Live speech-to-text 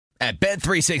At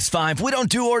Bet365, we don't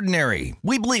do ordinary.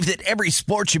 We believe that every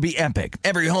sport should be epic.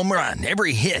 Every home run,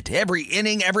 every hit, every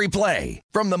inning, every play.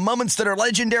 From the moments that are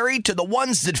legendary to the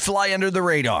ones that fly under the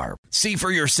radar. See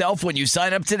for yourself when you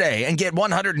sign up today and get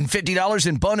 $150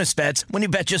 in bonus bets when you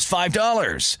bet just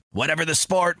 $5. Whatever the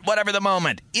sport, whatever the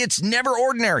moment, it's never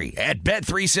ordinary at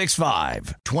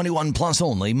Bet365. 21 plus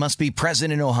only. Must be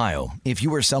present in Ohio. If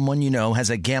you or someone you know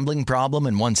has a gambling problem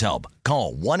and wants help,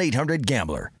 call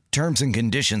 1-800-GAMBLER. Terms and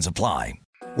conditions apply.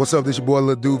 What's up, this your boy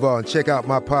Lil Duval, and check out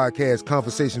my podcast,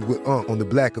 Conversations with Unc, on the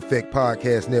Black Effect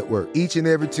Podcast Network. Each and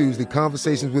every Tuesday,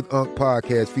 Conversations with Unc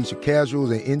podcast feature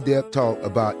casuals and in-depth talk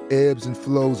about ebbs and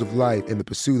flows of life and the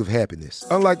pursuit of happiness.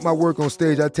 Unlike my work on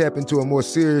stage, I tap into a more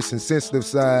serious and sensitive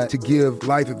side to give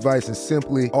life advice and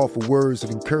simply offer words of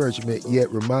encouragement, yet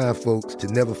remind folks to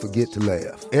never forget to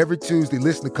laugh. Every Tuesday,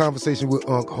 listen to Conversations with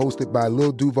Unc, hosted by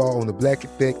Lil Duval on the Black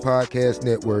Effect Podcast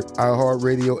Network,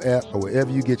 iHeartRadio app, or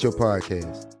wherever you get your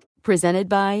podcasts. Presented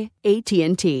by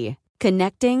AT&T.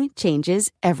 Connecting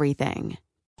changes everything.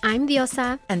 I'm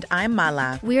Diosa. And I'm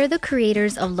Mala. We are the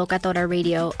creators of Locatora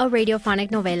Radio, a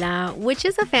radiophonic novela, which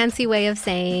is a fancy way of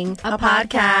saying a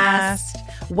podcast.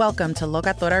 Welcome to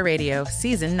Locatora Radio,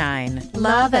 Season 9.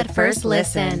 Love at first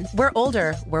listen. We're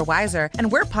older, we're wiser,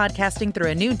 and we're podcasting through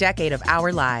a new decade of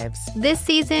our lives. This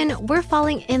season, we're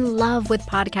falling in love with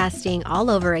podcasting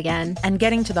all over again. And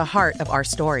getting to the heart of our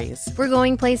stories. We're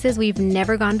going places we've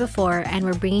never gone before, and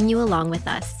we're bringing you along with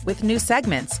us. With new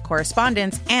segments,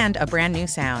 correspondence, and a brand new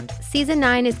sound. Season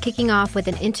 9 is kicking off with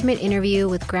an intimate interview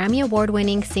with Grammy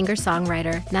Award-winning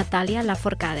singer-songwriter Natalia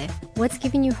Lafourcade. What's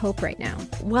giving you hope right now?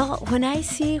 Well, when I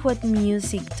see what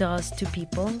music does to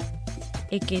people,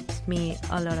 it gives me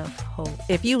a lot of hope.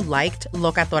 If you liked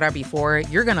Locatora before,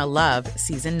 you're going to love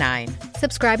Season 9.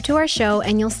 Subscribe to our show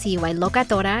and you'll see why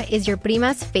Locatora is your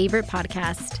prima's favorite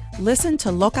podcast. Listen to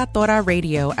Locatora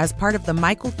Radio as part of the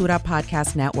My Cultura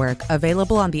Podcast Network,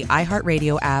 available on the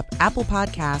iHeartRadio app, Apple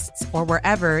Podcasts, or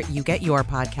wherever you get your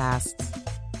podcasts.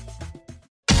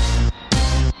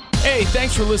 Hey,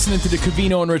 thanks for listening to the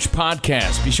Covino and Rich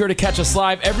podcast. Be sure to catch us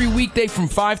live every weekday from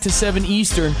 5 to 7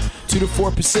 Eastern, 2 to 4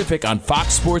 Pacific on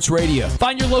Fox Sports Radio.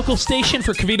 Find your local station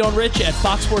for Covino and Rich at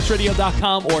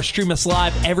foxsportsradio.com or stream us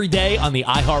live every day on the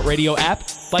iHeartRadio app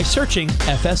by searching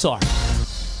FSR.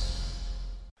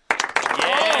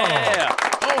 Yeah.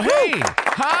 Oh, hey.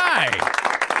 Hi.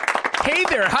 Hey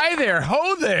there. Hi there.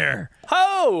 Ho there.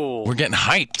 Ho. We're getting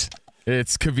hyped.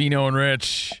 It's Covino and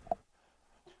Rich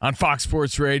on Fox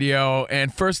Sports Radio,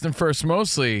 and first and first,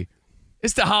 mostly,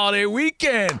 it's the holiday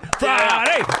weekend.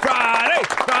 Friday.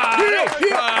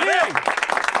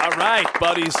 All right,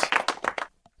 buddies.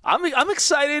 I'm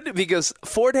excited because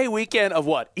 4-day weekend of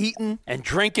what? Eating and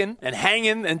drinking and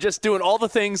hanging and just doing all the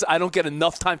things I don't get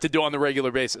enough time to do on the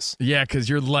regular basis. Yeah, because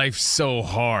your life's so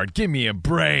hard. Give me a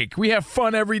break. We have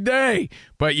fun every day.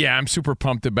 But yeah, I'm super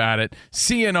pumped about it.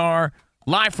 CNR,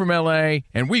 live from L.A.,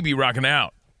 and we be rocking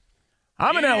out.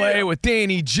 I'm in L.A. with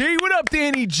Danny G. What up,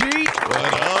 Danny G?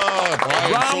 What up?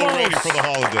 I'm so ready for the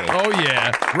holiday. Oh,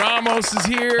 yeah. Ramos is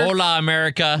here. Hola,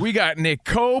 America. We got Nick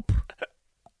Cope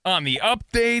on the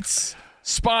updates.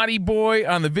 Spotty Boy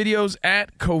on the videos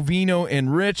at Covino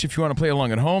and Rich. If you want to play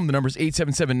along at home, the number's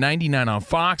 877-99 on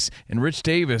Fox. And Rich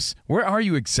Davis, where are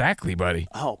you exactly, buddy?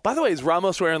 Oh, by the way, is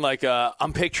Ramos wearing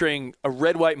I'm picturing a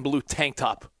red, white, and blue tank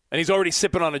top? And he's already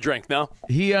sipping on a drink, no?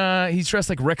 He's dressed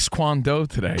like Rex Kwon Do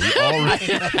today.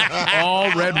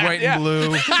 All red, white, and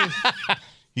blue.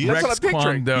 Rex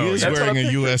Kwon Do. He is wearing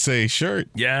a USA shirt.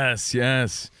 Yes.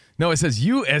 No, it says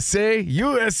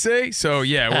USA. So,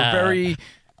 yeah, we're very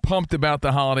pumped about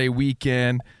the holiday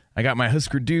weekend. I got my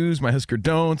Husker do's, my Husker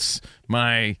don'ts,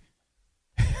 my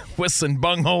whistling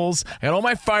bungholes. I got all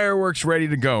my fireworks ready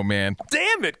to go, man.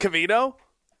 Damn it, Covino.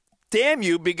 Damn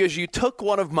you, because you took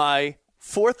one of my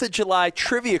 4th of July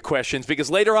trivia questions, because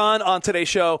later on today's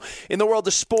show, in the world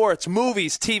of sports,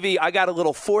 movies, TV, I got a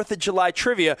little 4th of July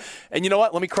trivia. And you know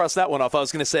what? Let me cross that one off. I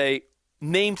was going to say,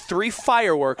 name 3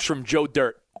 fireworks from Joe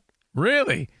Dirt.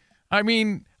 Really? I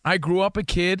mean, I grew up a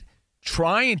kid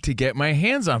trying to get my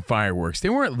hands on fireworks. They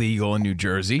weren't legal in New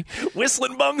Jersey.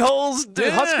 Whistling bungholes,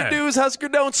 Husker do's, Husker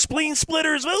don'ts, spleen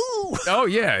splitters. Ooh. Oh,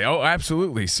 yeah. Oh,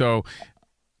 absolutely. So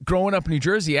growing up in New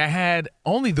Jersey, I had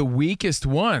only the weakest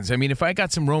ones. I mean, if I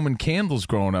got some Roman candles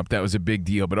growing up, that was a big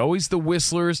deal, but always the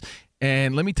whistlers.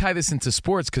 And let me tie this into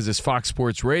sports because it's Fox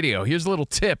Sports Radio. Here's a little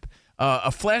tip,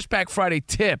 a Flashback Friday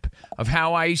tip of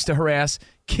how I used to harass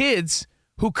kids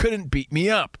who couldn't beat me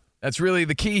up. That's really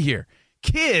the key here.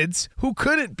 Kids who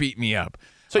couldn't beat me up.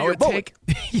 So you're bullying.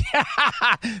 Yeah,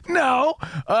 no,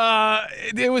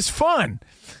 it was fun.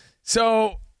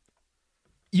 So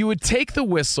you would take the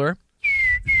whistler,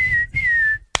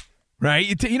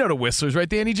 right? You know the whistlers, right,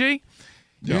 Danny G?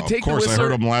 Yeah, of course. I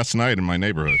heard them last night in my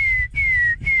neighborhood.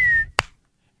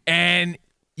 And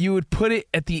you would put it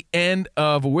at the end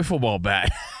of a wiffle ball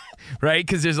bat, right?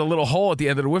 Because there's a little hole at the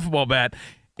end of the wiffle ball bat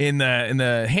in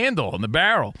the handle, in the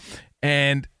barrel.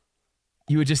 And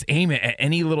you would just aim it at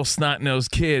any little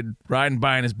snot-nosed kid riding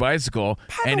by on his bicycle.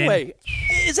 By the way,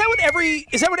 is that what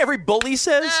every bully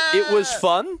says? It was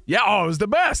fun? Yeah, it was the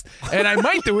best. And I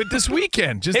might do it this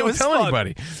weekend. Just don't tell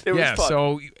anybody. It was fun.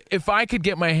 So if I could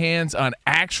get my hands on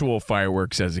actual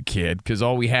fireworks as a kid, because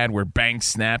all we had were bang,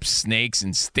 snaps, snakes,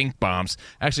 and stink bombs,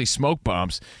 actually smoke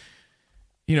bombs,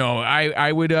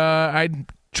 I'd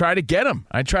try to get them.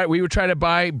 We would try to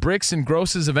buy bricks and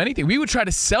grosses of anything. We would try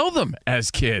to sell them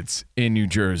as kids in New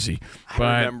Jersey.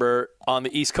 I remember on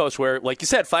the East Coast where, like you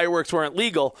said, fireworks weren't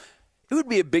legal. It would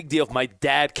be a big deal if my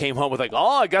dad came home with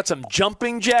I got some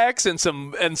jumping jacks and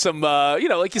some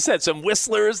like you said, some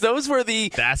whistlers.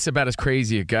 That's about as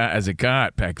crazy as it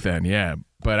got back then. Yeah.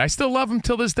 But I still love them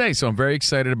till this day, so I'm very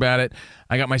excited about it.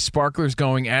 I got my sparklers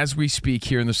going as we speak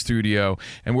here in the studio,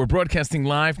 and we're broadcasting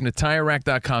live from the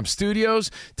TireRack.com studios.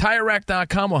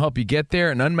 TireRack.com will help you get there.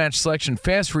 An unmatched selection,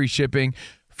 fast free shipping,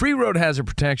 free road hazard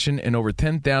protection, and over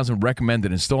 10,000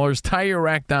 recommended installers.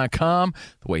 TireRack.com,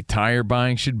 the way tire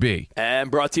buying should be.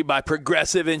 And brought to you by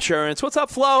Progressive Insurance. What's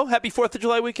up, Flo? Happy 4th of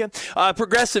July weekend.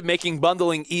 Progressive, making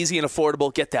bundling easy and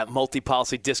affordable. Get that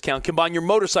multi-policy discount. Combine your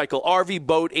motorcycle, RV,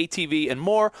 boat, ATV, and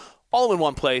more all in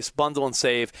one place. Bundle and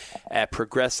save at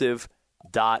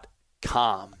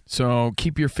Progressive.com. So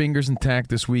keep your fingers intact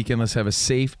this weekend. Let's have a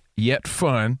safe yet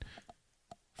fun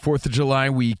 4th of July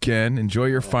weekend. Enjoy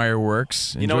your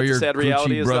fireworks. Enjoy your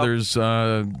Gucci Brothers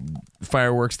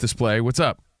fireworks display. What's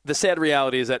up? The sad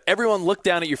reality is that everyone look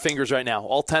down at your fingers right now.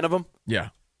 All 10 of them? Yeah.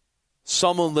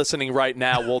 Someone listening right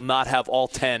now will not have all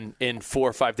 10 in 4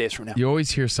 or 5 days from now. You always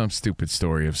hear some stupid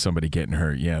story of somebody getting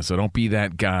hurt. Yeah, so don't be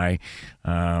that guy.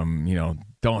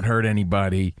 Don't hurt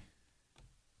anybody.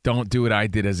 Don't do what I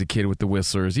did as a kid with the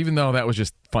whistlers, even though that was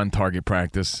just fun target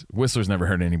practice. Whistlers never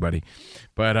hurt anybody.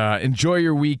 But enjoy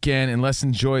your weekend and let's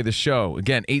enjoy the show.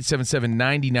 Again,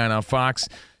 877-99 on Fox.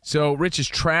 So Rich is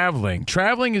traveling.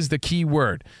 Traveling is the key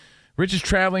word. Rich is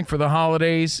traveling for the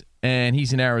holidays, and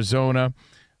he's in Arizona.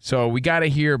 So we got to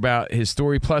hear about his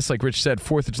story. Plus, like Rich said,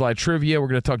 4th of July trivia. We're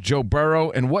going to talk Joe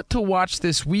Burrow and what to watch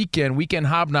this weekend. Weekend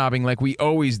hobnobbing like we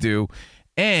always do.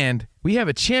 And we have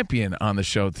a champion on the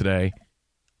show today.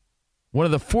 One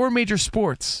of the 4 major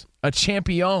sports, a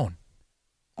champion.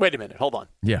 Wait a minute. Hold on.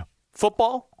 Yeah.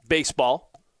 Football,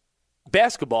 baseball,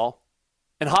 basketball,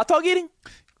 and hot dog eating?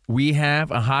 We have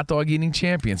a hot dog eating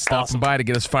champion stopping by to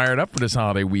get us fired up for this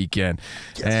holiday weekend.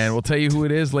 Yes. And we'll tell you who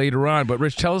it is later on. But,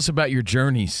 Rich, tell us about your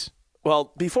journeys.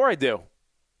 Well, before I do,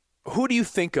 who do you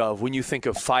think of when you think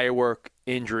of firework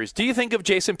injuries? Do you think of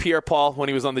Jason Pierre-Paul when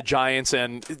he was on the Giants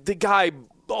and the guy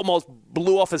almost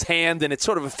blew off his hand and it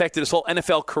sort of affected his whole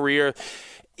NFL career?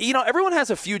 Everyone has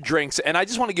a few drinks, and I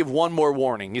just want to give one more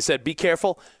warning. He said, be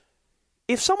careful.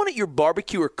 If someone at your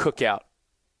barbecue or cookout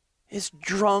is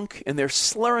drunk and they're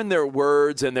slurring their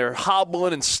words and they're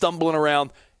hobbling and stumbling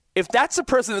around, if that's the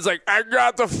person that's like, I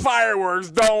got the fireworks,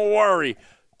 don't worry,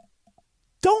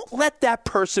 don't let that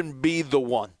person be the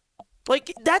one.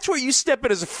 Like, that's where you step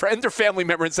in as a friend or family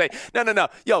member and say, no.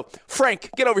 Yo, Frank,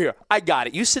 get over here. I got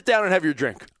it. You sit down and have your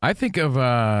drink. I think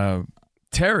of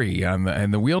Terry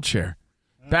in the wheelchair.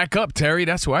 Back up, Terry.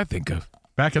 That's who I think of.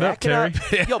 Back it up, Terry.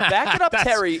 Yo, back it up,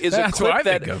 Terry is a clip what I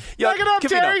that. Think of. Yo, back it up,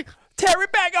 Terry. Terry,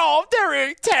 back off.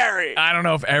 Terry. I don't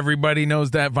know if everybody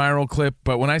knows that viral clip,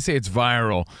 but when I say it's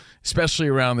viral, especially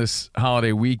around this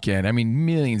holiday weekend, I mean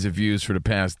millions of views for the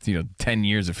past 10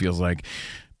 years, it feels like.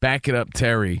 Back it up,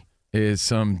 Terry is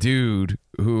some dude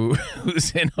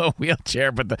who's in a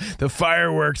wheelchair, but the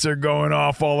fireworks are going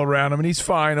off all around him, and he's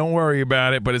fine. Don't worry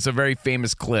about it, but it's a very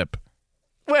famous clip.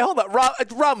 Wait, hold on.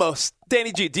 Ramos,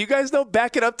 Danny G, do you guys know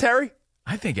Back It Up, Terry?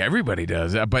 I think everybody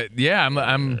does, but yeah,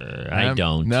 I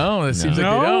don't. No, it seems like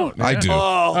they don't. I do.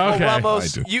 Oh, okay.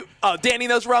 Ramos, I do. Danny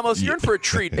knows Ramos. You're in for a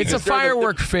treat. It's a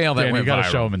firework fail that we got to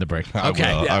viral. show him in the break.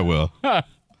 I will.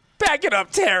 Back it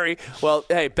up, Terry. Well,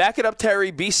 hey, back it up,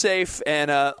 Terry. Be safe. And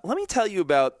let me tell you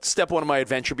about step one of my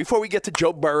adventure. Before we get to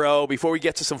Joe Burrow, before we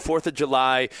get to some 4th of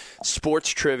July sports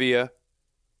trivia,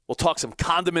 we'll talk some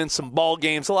condiments, some ball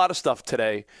games, a lot of stuff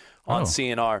today on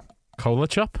CNR. Cola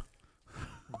Chup?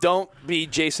 Don't be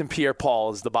Jason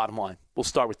Pierre-Paul is the bottom line. We'll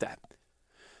start with that.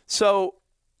 So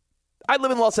I live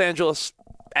in Los Angeles,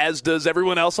 as does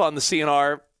everyone else on the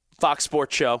CNR Fox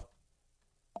Sports show.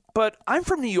 But I'm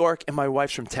from New York and my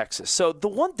wife's from Texas. So the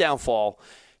one downfall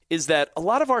is that a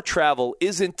lot of our travel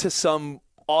isn't to some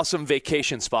awesome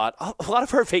vacation spot. A lot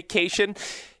of our vacation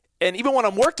and even when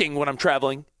I'm working, when I'm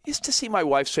traveling, is to see my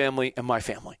wife's family and my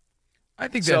family. I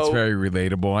think that's very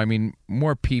relatable. I mean,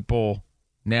 more people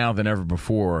now than ever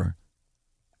before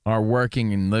are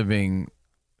working and living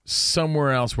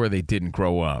somewhere else where they didn't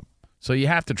grow up. So you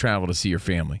have to travel to see your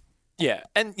family. Yeah,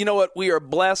 and you know what? We are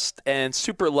blessed and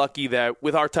super lucky that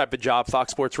with our type of job,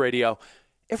 Fox Sports Radio,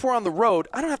 if we're on the road,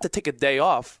 I don't have to take a day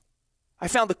off. I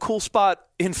found a cool spot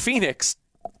in Phoenix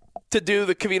to do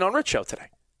the Covino and Rich show today.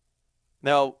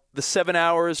 Now, the 7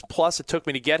 hours plus it took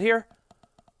me to get here,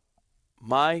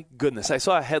 my goodness. I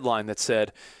saw a headline that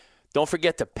said, don't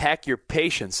forget to pack your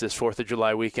patience this 4th of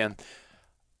July weekend.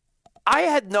 I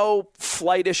had no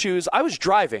flight issues. I was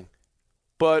driving,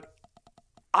 but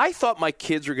I thought my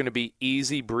kids were going to be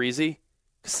easy breezy.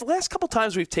 Because the last couple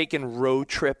times we've taken road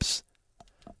trips,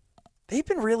 they've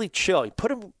been really chill. You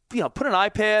put an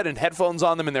iPad and headphones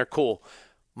on them, and they're cool.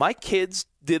 My kids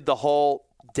did the whole,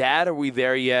 Dad, are we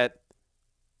there yet?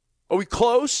 Are we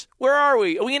close? Where are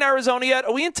we? Are we in Arizona yet?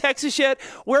 Are we in Texas yet?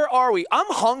 Where are we? I'm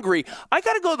hungry. I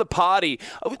got to go to the potty.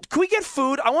 Can we get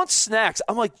food? I want snacks.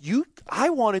 I'm like,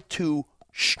 I wanted to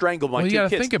strangle my two kids. You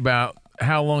got to think about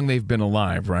how long they've been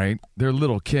alive, right? They're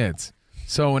little kids.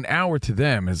 So an hour to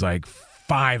them is like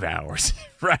 5 hours,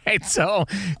 right? So,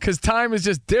 because time is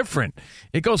just different.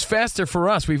 It goes faster for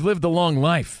us. We've lived a long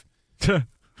life.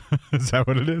 Is that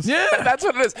what it is? Yeah, that's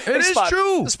what it is. It is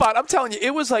true. Spot, I'm telling you,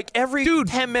 it was like every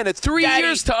 10 minutes. 3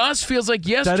 years to us feels like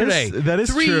yesterday. That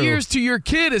is 3 true. years to your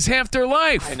kid is half their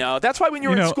life. I know. That's why when you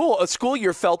were in school, a school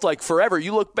year felt like forever.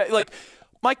 You look back, like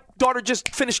my daughter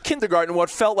just finished kindergarten, what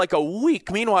felt like a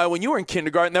week. Meanwhile, when you were in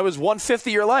kindergarten, that was 1/5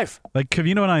 of your life. Like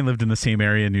Covino and I lived in the same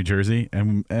area in New Jersey,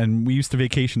 and we used to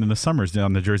vacation in the summers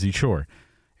down the Jersey Shore.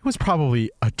 It was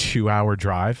probably a 2-hour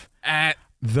drive. At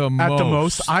the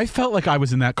most. I felt like I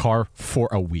was in that car for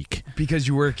a week because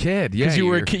you were a kid. Yeah, because you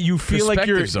were a kid. You feel like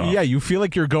you're you feel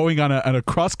like you're going on a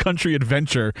cross country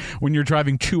adventure when you're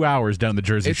driving 2 hours down the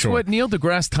Jersey Shore. It's what Neil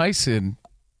deGrasse Tyson,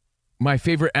 my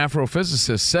favorite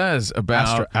astrophysicist, says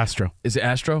about Astro. Is it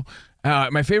Astro?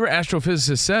 My favorite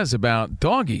astrophysicist says about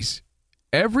doggies.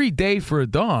 Every day for a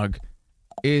dog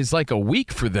is like a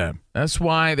week for them. That's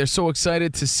why they're so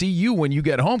excited to see you when you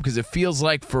get home, because it feels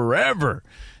like forever.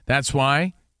 That's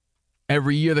why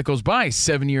every year that goes by is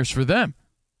 7 years for them.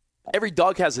 Every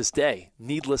dog has its day,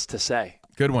 needless to say.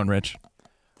 Good one, Rich.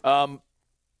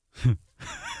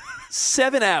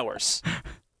 7 hours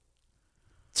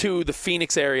to the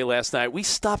Phoenix area last night. We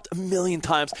stopped a million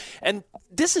times, and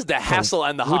this is the hassle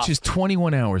and the hop. Which is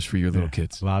 21 hours for your little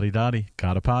kids. Lottie-dottie,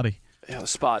 got a potty. Yeah,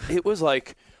 Spot. It was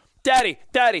like, Daddy,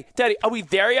 are we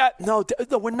there yet? No,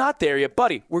 we're not there yet,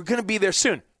 buddy. We're going to be there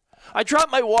soon. I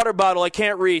dropped my water bottle. I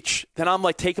can't reach. Then I'm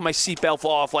like taking my seatbelt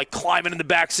off, like climbing in the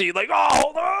back seat, like, oh,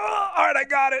 hold on. All right, I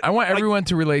got it. I want everyone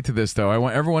to relate to this, though. I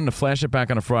want everyone to flash it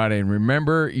back on a Friday and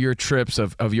remember your trips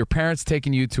of your parents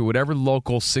taking you to whatever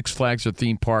local Six Flags or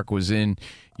theme park was in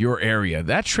your area.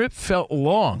 That trip felt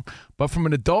long, but from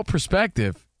an adult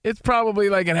perspective, it's probably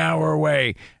like an hour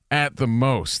away at the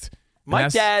most. My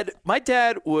dad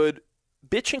would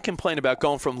bitch and complain about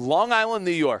going from Long Island,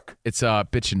 New York. It's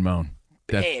bitch and moan.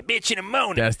 Bitching and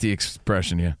moaning. That's the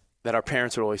expression, yeah. That our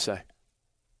parents would always say.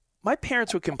 My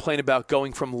parents would complain about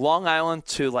going from Long Island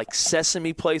to like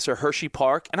Sesame Place or Hershey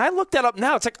Park. And I looked that up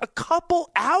now. It's like a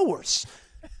couple hours.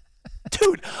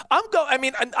 Dude, I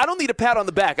don't need a pat on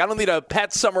the back. I don't need a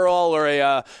Pat Summerall or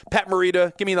a Pat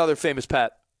Morita. Give me another famous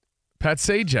Pat. Pat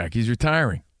Sajak. He's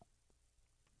retiring.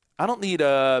 I don't need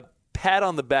a pat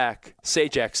on the back,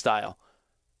 Sajak style.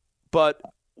 But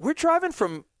we're driving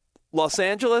from Los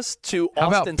Angeles to How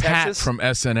Austin, about Pat Texas. from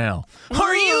SNL?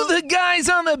 Are you the guys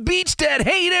on the beach that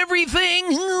hate everything?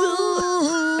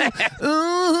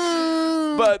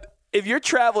 But if you're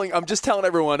traveling, I'm just telling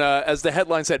everyone, as the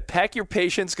headline said, pack your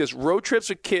patience because road trips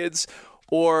with kids,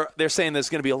 or they're saying there's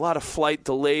going to be a lot of flight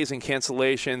delays and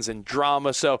cancellations and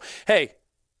drama. So, hey,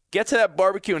 get to that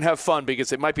barbecue and have fun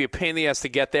because it might be a pain in the ass to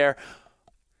get there.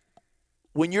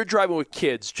 When you're driving with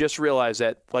kids, just realize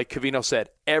that, like Covino said,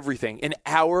 everything. An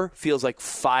hour feels like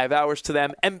 5 hours to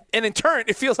them. And in turn,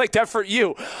 it feels like that for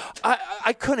you.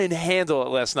 I couldn't handle it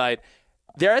last night.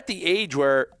 They're at the age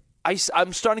where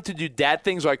I'm starting to do dad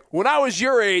things like, when I was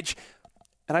your age,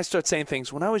 and I start saying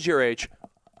things, when I was your age,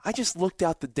 I just looked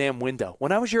out the damn window.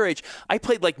 When I was your age, I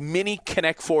played like mini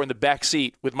Connect 4 in the back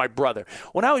seat with my brother.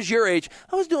 When I was your age,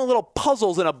 I was doing little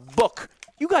puzzles in a book.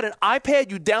 You got an iPad.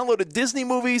 You downloaded Disney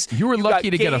movies. You were lucky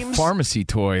to games. get a pharmacy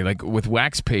toy, like with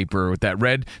wax paper, with that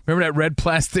red. Remember that red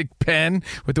plastic pen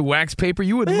with the wax paper?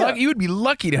 You would be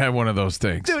lucky to have one of those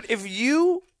things, dude. If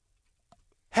you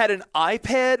had an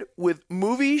iPad with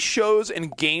movies, shows,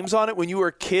 and games on it when you were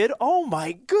a kid, oh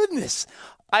my goodness.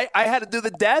 I had to do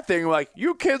the dad thing, like,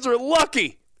 you kids are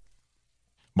lucky.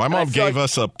 My mom gave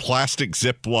us a plastic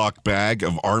Ziploc bag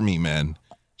of Army men.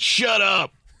 Shut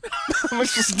up.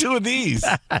 Let's just do these.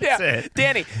 Yeah,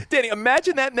 Danny,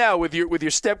 imagine that now with your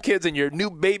stepkids and your new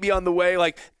baby on the way.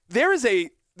 Like, there's a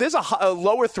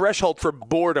lower threshold for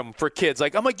boredom for kids.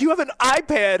 Like, I'm like, you have an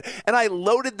iPad, and I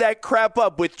loaded that crap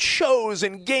up with shows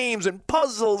and games and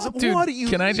puzzles. Dude, what do you?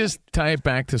 Can I just tie it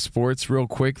back to sports real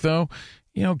quick though?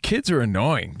 You know, kids are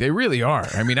annoying. They really are.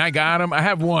 I mean, I got them. I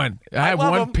have one. I have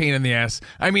one them. pain in the ass.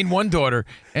 I mean, one daughter.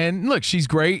 And look, she's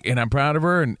great, and I'm proud of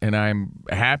her, and I'm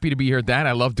happy to be here at that.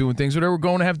 I love doing things with her. We're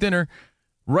going to have dinner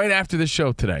right after the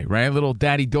show today, right? A little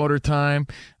daddy-daughter time.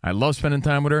 I love spending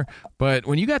time with her. But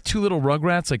when you got two little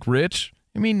rugrats like Rich,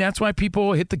 I mean, that's why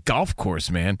people hit the golf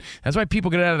course, man. That's why people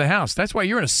get out of the house. That's why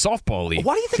you're in a softball league.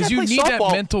 Why do you think I play softball? Because you need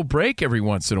that mental break every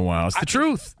once in a while. It's the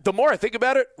truth. The more I think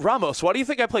about it, Ramos, why do you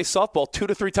think I play softball 2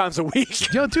 to 3 times a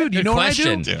week? Yo, dude, you know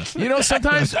question. what I do? Yeah. You know,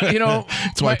 sometimes,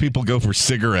 That's why people go for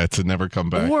cigarettes and never come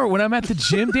back. Or when I'm at the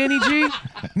gym, Danny G.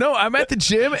 No, I'm at the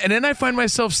gym, and then I find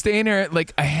myself staying there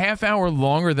like a half hour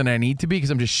longer than I need to be because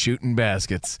I'm just shooting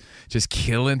baskets, just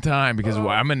killing time because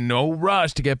I'm in no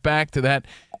rush to get back to that,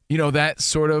 that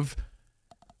sort of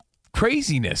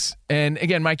craziness. And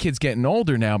again, my kid's getting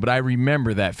older now, but I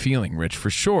remember that feeling, Rich, for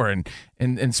sure.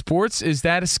 And sports is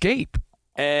that escape.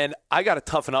 And I got to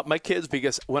toughen up my kids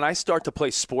because when I start to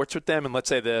play sports with them in, let's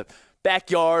say, the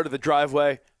backyard or the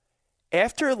driveway,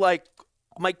 after like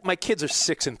my kids are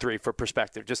 6 and 3 for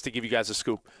perspective, just to give you guys a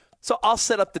scoop. So I'll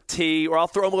set up the tee or I'll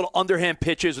throw them little underhand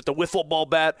pitches with the wiffle ball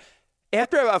bat.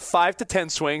 After about 5 to 10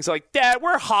 swings, like, Dad,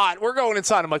 we're hot. We're going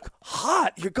inside. I'm like,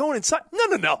 hot? You're going inside?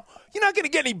 No. You're not going to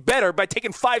get any better by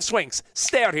taking 5 swings.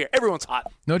 Stay out here. Everyone's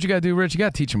hot. Know what you got to do, Rich? You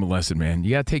got to teach them a lesson, man. You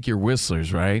got to take your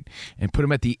whistlers, right, and put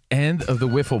them at the end of the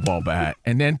wiffle ball bat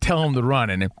and then tell them to run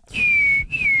and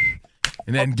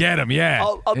then get them, yeah.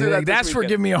 I'll do that. That's for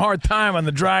giving me a hard time on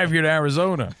the drive here to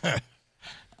Arizona.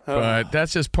 But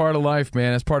that's just part of life,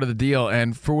 man. That's part of the deal.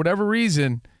 And for whatever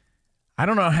reason, I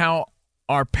don't know how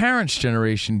our parents'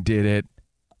 generation did it.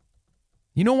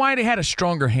 You know why? They had a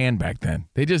stronger hand back then.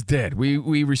 They just did.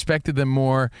 We respected them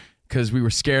more because we were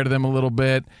scared of them a little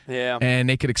bit. Yeah. And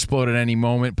they could explode at any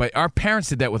moment. But our parents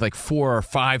did that with like 4 or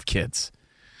 5 kids,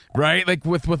 right? Like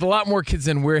with a lot more kids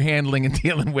than we're handling and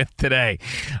dealing with today.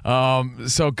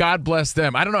 So God bless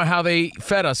them. I don't know how they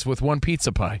fed us with one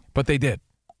pizza pie, but they did.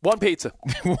 One pizza.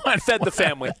 Fed the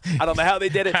family. I don't know how they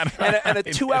did it. And a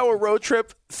 2-hour road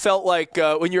trip felt like,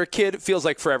 when you're a kid, it feels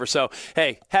like forever. So,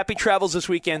 hey, happy travels this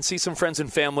weekend. See some friends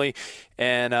and family.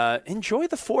 And enjoy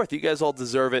the 4th. You guys all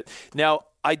deserve it. Now,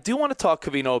 I do want to talk,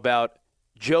 Covino, about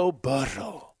Joe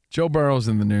Burrow. Joe Burrow's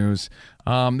in the news.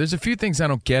 There's a few things I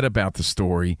don't get about the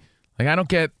story. Like,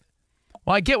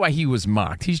 I get why he was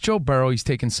mocked. He's Joe Burrow. He's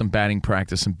taking some batting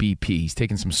practice, some BP. He's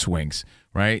taking some swings,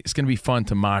 right? It's going to be fun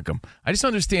to mock him. I just don't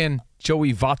understand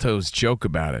Joey Votto's joke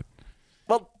about it.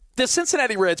 Well, the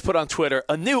Cincinnati Reds put on Twitter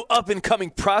a new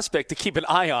up-and-coming prospect to keep an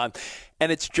eye on,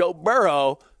 and it's Joe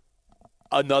Burrow,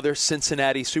 another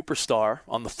Cincinnati superstar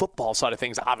on the football side of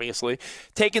things, obviously,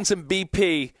 taking some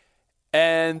BP,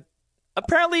 and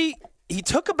apparently he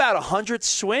took about 100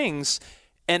 swings,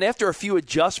 and after a few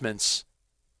adjustments,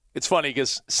 it's funny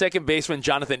because second baseman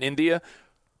Jonathan India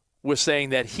was saying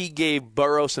that he gave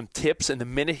Burrow some tips, and the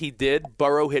minute he did,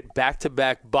 Burrow hit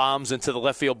back-to-back bombs into the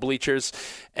left field bleachers,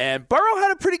 and Burrow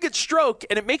had a pretty good stroke,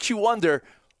 and it makes you wonder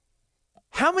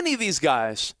how many of these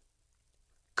guys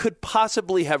could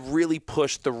possibly have really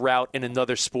pushed the route in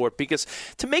another sport, because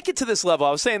to make it to this level,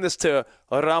 I was saying this to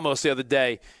Ramos the other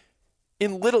day,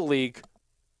 in Little League,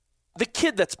 the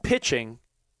kid that's pitching,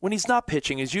 when he's not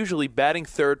pitching, is usually batting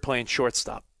third, playing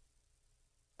shortstop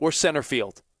or center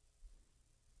field.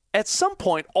 At some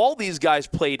point, all these guys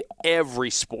played every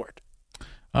sport.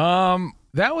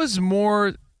 That was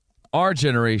more our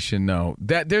generation, though.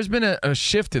 That there's been a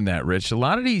shift in that, Rich. A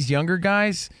lot of these younger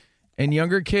guys and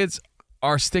younger kids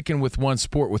are sticking with one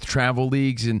sport with travel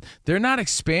leagues, and they're not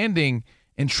expanding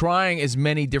and trying as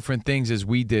many different things as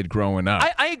we did growing up.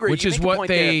 I agree. Which is what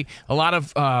a lot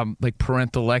of like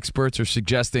parental experts are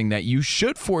suggesting, that you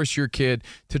should force your kid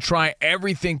to try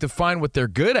everything to find what they're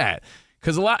good at.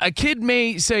 Because a kid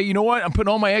may say, you know what, I'm putting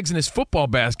all my eggs in this football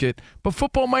basket, but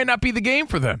football might not be the game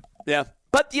for them. Yeah.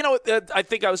 But, I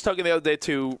think I was talking the other day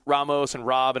to Ramos and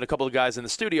Rob and a couple of guys in the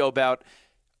studio about,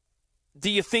 do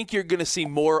you think you're going to see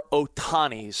more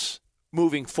Ohtanis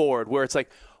moving forward, where it's like,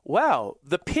 wow,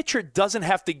 the pitcher doesn't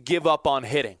have to give up on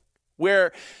hitting,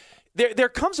 where there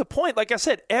comes a point, like I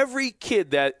said, every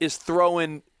kid that is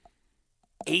throwing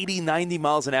 80, 90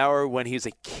 miles an hour when he was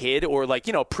a kid or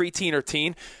preteen or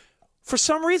teen, for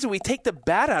some reason we take the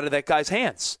bat out of that guy's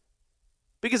hands.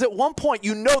 Because at one point,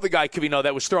 the guy Covino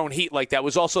that was throwing heat like that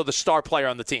was also the star player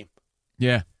on the team.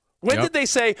 Yeah. When did they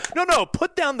say, no,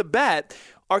 put down the bat?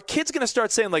 Are kids going to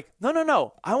start saying,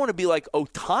 no, I want to be like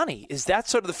Ohtani? Is that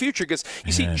sort of the future? Because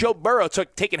you see Joe Burrow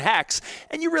taking hacks,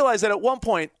 and you realize that at one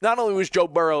point, not only was Joe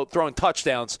Burrow throwing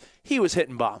touchdowns, he was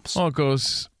hitting bombs. Well, it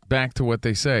goes back to what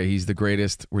they say. He's the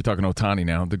greatest, we're talking Ohtani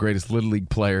now, the greatest Little League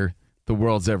player the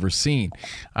world's ever seen.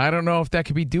 I don't know if that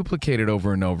could be duplicated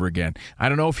over and over again. I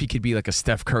don't know if he could be like a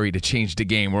Steph Curry to change the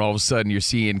game where all of a sudden you're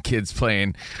seeing kids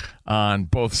playing on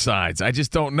both sides. I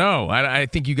just don't know. I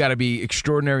think you got to be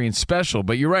extraordinary and special.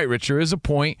 But you're right, Rich. There is a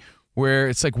point where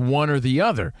it's like one or the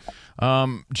other.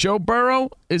 Joe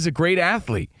Burrow is a great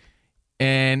athlete,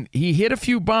 and he hit a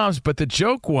few bombs, but the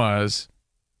joke was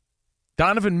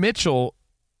Donovan Mitchell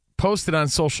posted on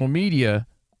social media,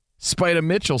 Spida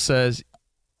Mitchell says,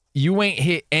 "You ain't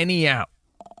hit any out."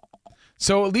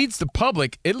 So it leads the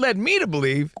public. It led me to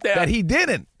believe that he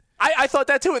didn't. I thought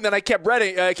that too, and then I kept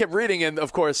reading, and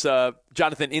of course,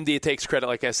 Jonathan India takes credit,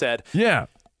 like I said. Yeah.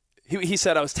 He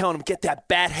said, I was telling him, get that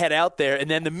bat head out there, and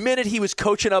then the minute he was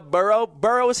coaching up Burrow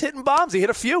was hitting bombs. He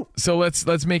hit a few. So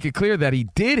let's make it clear that he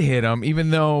did hit him, even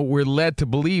though we're led to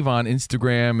believe on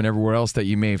Instagram and everywhere else that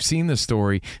you may have seen the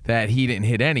story that he didn't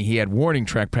hit any. He had warning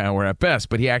track power at best,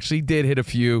 but he actually did hit a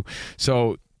few.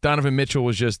 So Donovan Mitchell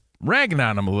was just ragging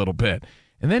on him a little bit.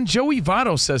 And then Joey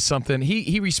Votto says something.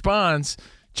 He responds,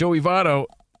 Joey Votto,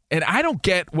 and I don't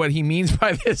get what he means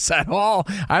by this at all.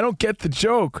 I don't get the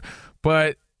joke.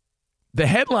 But the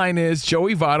headline is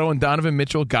Joey Votto and Donovan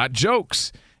Mitchell got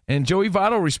jokes. And Joey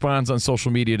Votto responds on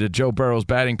social media to Joe Burrow's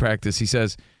batting practice. He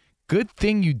says, "Good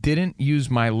thing you didn't use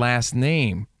my last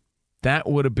name. That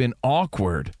would have been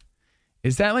awkward."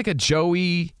 Is that like a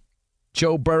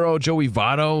Joe Burrow, Joey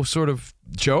Votto sort of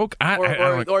joke?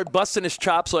 Or busting his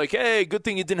chops like, hey, good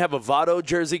thing you didn't have a Votto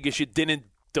jersey because you didn't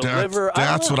deliver.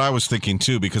 That's what I was thinking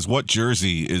too, because what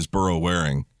jersey is Burrow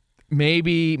wearing?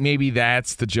 Maybe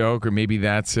that's the joke, or maybe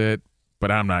that's it,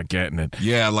 but I'm not getting it.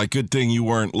 Yeah, like good thing you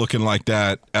weren't looking like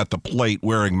that at the plate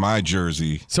wearing my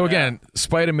jersey. So again,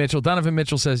 Spida Mitchell, Donovan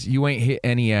Mitchell says, "You ain't hit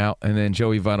any out," and then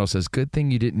Joey Votto says, "Good thing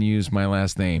you didn't use my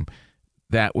last name.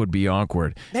 That would be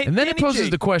awkward." Hey, and then it poses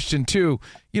the question, too,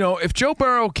 if Joe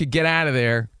Burrow could get out of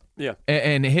there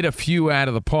and hit a few out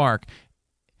of the park,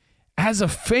 as a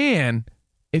fan,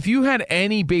 if you had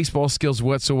any baseball skills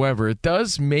whatsoever, it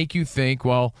does make you think,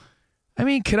 well,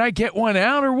 could I get one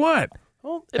out or what?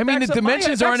 Well, the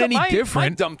dimensions aren't any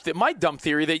different. My dumb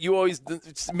theory that you always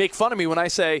make fun of me when I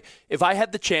say, if I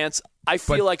had the chance, I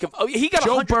feel like he got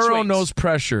 100 Joe Burrow swings. knows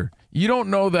pressure. You don't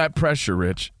know that pressure,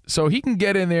 Rich. So he can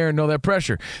get in there and know that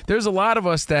pressure. There's a lot of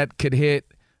us that could hit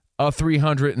a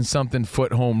 300 and something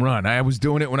foot home run. I was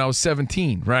doing it when I was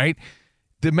 17, right?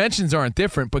 Dimensions aren't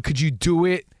different, but could you do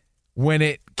it when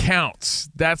it counts?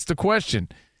 That's the question.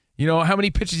 How many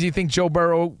pitches do you think Joe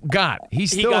Burrow got? He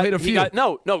hit a few.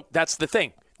 No, that's the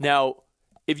thing. Now,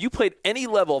 if you played any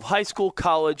level of high school,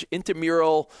 college,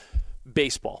 intramural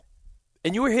baseball,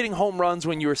 and you were hitting home runs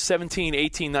when you were 17,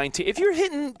 18, 19, if you're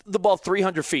hitting the ball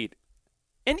 300 feet,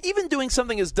 and even doing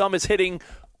something as dumb as hitting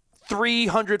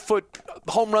 300-foot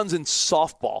home runs in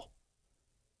softball,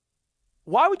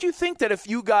 why would you think that if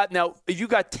you got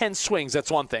 10 swings,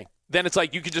 that's one thing. Then it's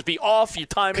like you could just be off your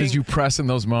timing. Because you press in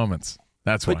those moments.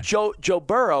 That's why. But Joe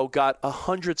Burrow got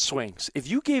 100 swings. If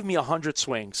you gave me 100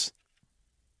 swings,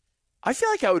 I feel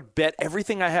like I would bet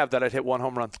everything I have that I'd hit one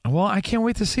home run. Well, I can't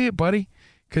wait to see it, buddy,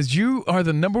 because you are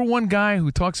the number one guy who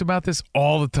talks about this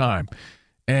all the time.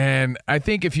 And I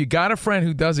think if you got a friend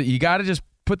who does it, you got to just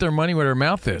put their money where their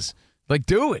mouth is. Like,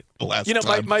 do it.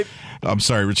 I'm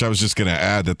sorry, Rich. I was just going to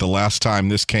add that the last time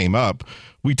this came up,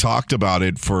 we talked about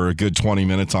it for a good 20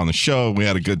 minutes on the show. We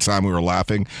had a good time. We were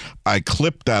laughing. I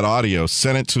clipped that audio,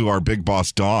 sent it to our big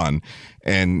boss, Don,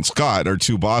 and Scott, our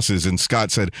two bosses. And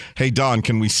Scott said, "Hey, Don,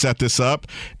 can we set this up?"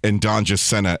 And Don just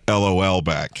sent a LOL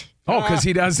back. Oh, because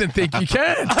he doesn't think you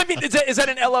can. Is that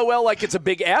an LOL like it's a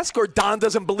big ask, or Don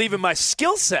doesn't believe in my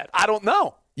skill set? I don't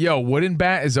know. Yo, wooden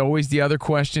bat is always the other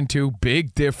question, too.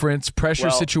 Big difference, pressure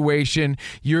situation.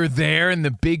 You're there in the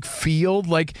big field.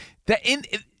 Like, that.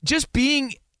 Just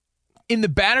being in the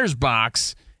batter's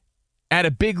box at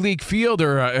a big league field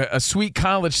or a sweet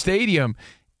college stadium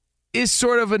is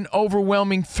sort of an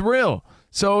overwhelming thrill.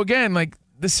 So, again, like,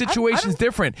 the situation's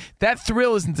different. That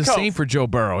thrill isn't the same for Joe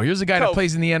Burrow. Here's a guy that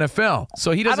plays in the NFL, so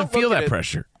he doesn't feel that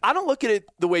pressure. I don't look at it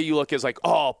the way you look as like,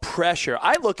 oh, pressure.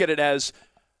 I look at it as...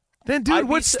 Then, dude,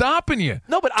 what's stopping you?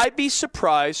 No, but I'd be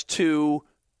surprised to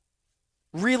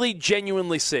really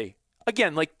genuinely see.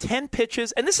 again, like 10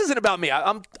 pitches, and this isn't about me.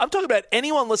 I'm talking about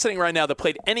anyone listening right now that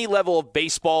played any level of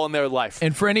baseball in their life.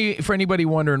 And for anybody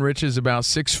wondering, Rich is about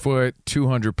 6 foot,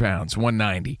 200 pounds,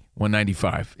 190,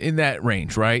 195, in that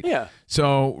range, right? Yeah.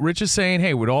 So Rich is saying,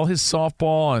 hey, with all his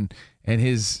softball and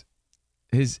his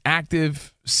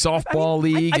active softball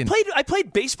league, I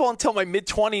played baseball until my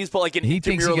mid-20s, but like in he thinks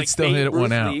he intramural, can still hit it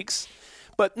one out. Leagues.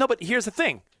 But here's the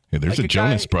thing. Hey, there's like a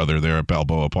Jonas guy, brother there at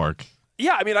Balboa Park.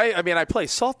 Yeah, I mean, I play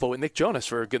softball with Nick Jonas,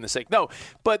 for goodness sake. No,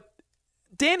 but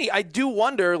Danny, I do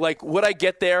wonder, like, would I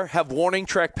get there, have warning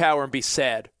track power, and be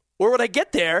sad, or would I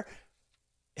get there,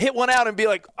 hit one out, and be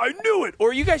like, I knew it? Or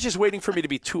are you guys just waiting for me to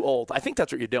be too old? I think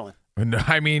that's what you're doing.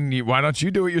 I mean, why don't you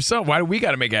do it yourself? Why do we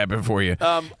got to make it happen for you?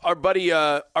 Our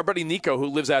buddy Nico, who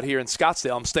lives out here in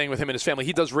Scottsdale, I'm staying with him and his family.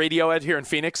 He does radio out here in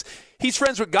Phoenix. He's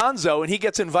friends with Gonzo, and he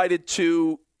gets invited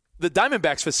to the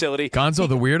Diamondbacks facility. Gonzo,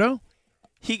 the weirdo?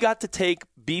 He got to take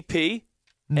BP.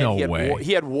 No way.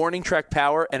 He had warning track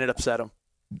power, and it upset him.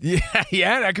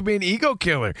 Yeah, that could be an ego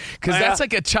killer because that's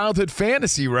like a childhood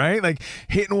fantasy, right? Like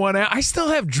hitting one out. I still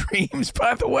have dreams,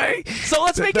 by the way. So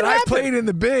let's make it happen. I played in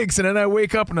the bigs, and then I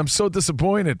wake up and I'm so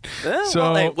disappointed.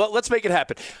 Well, let's make it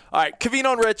happen. All right,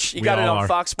 Covino and Rich, you got it on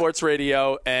Fox Sports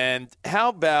Radio. And how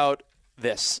about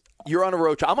this? You're on a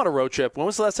road trip. I'm on a road trip. When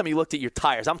was the last time you looked at your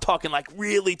tires? I'm talking like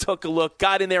really took a look,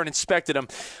 got in there and inspected them.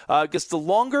 Because the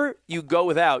longer you go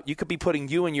without, you could be putting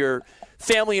you and your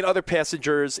family and other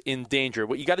passengers in danger.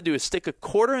 What you got to do is stick a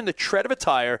quarter in the tread of a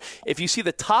tire. If you see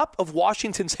the top of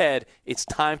Washington's head, it's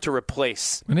time to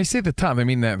replace. When they say the top, they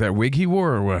mean that wig he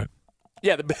wore or what?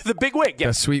 Yeah, the big wig. Yeah.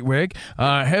 The sweet wig.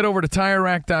 Head over to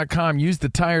TireRack.com. Use the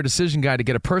Tire Decision Guide to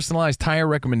get a personalized tire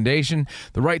recommendation.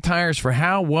 The right tires for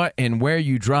how, what, and where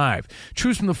you drive.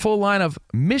 Choose from the full line of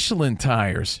Michelin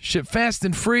tires. Ship fast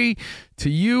and free to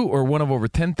you or one of over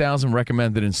 10,000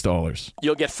 recommended installers.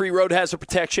 You'll get free road hazard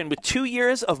protection with 2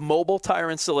 years of mobile tire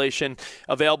installation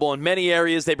available in many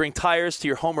areas. They bring tires to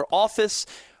your home or office.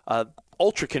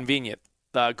 Ultra convenient.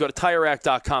 Go to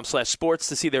TireRack.com/sports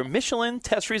to see their Michelin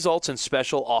test results and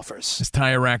special offers. It's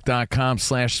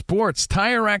TireRack.com/sports.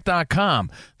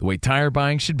 TireRack.com, the way tire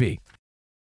buying should be.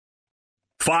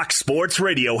 Fox Sports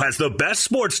Radio has the best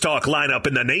sports talk lineup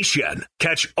in the nation.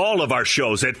 Catch all of our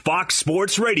shows at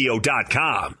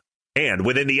foxsportsradio.com. And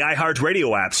within the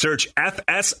iHeartRadio app, search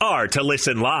FSR to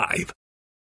listen live.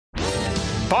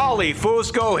 Paulie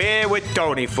Fusco here with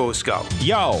Tony Fusco.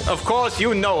 Yo. Of course,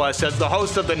 you know us as the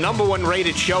host of the #1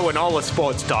 rated show in all of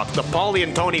sports talk, the Paulie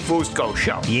and Tony Fusco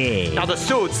Show. Yeah. Now, the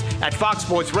suits at Fox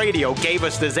Sports Radio gave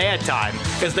us this airtime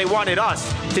because they wanted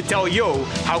us to tell you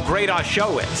how great our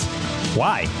show is.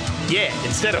 Why? Yeah,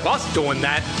 instead of us doing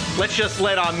that, let's just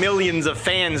let our millions of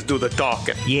fans do the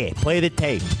talking. Yeah, play the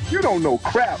tape. You don't know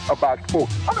crap about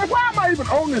sports. I mean, why am I even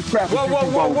on this crap?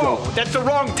 Whoa. That's the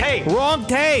wrong tape. Wrong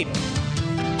tape.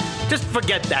 Just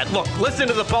forget that. Look, listen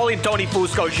to the Paulie and Tony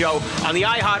Fusco Show on the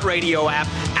iHeartRadio app,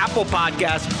 Apple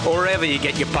Podcasts, or wherever you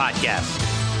get your podcasts.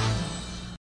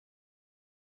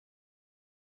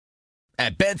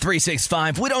 At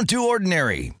Bet365, we don't do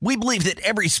ordinary. We believe that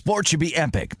every sport should be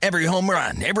epic. Every home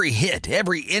run, every hit,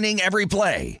 every inning, every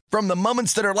play. From the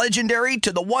moments that are legendary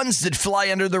to the ones that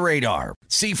fly under the radar.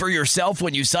 See for yourself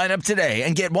when you sign up today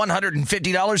and get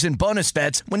 $150 in bonus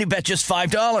bets when you bet just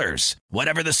 $5.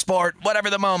 Whatever the sport, whatever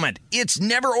the moment, it's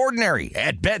never ordinary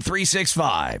at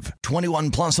Bet365. 21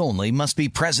 plus only. Must be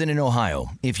present in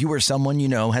Ohio. If you or someone you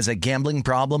know has a gambling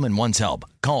problem and wants help,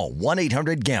 call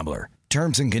 1-800-GAMBLER.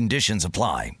 Terms and conditions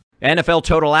apply. NFL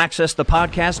Total Access, the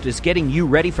podcast, is getting you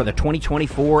ready for the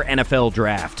 2024 NFL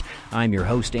Draft. I'm your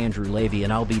host, Andrew Levy,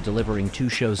 and I'll be delivering 2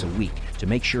 shows a week to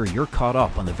make sure you're caught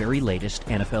up on the very latest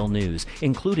NFL news,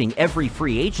 including every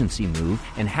free agency move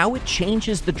and how it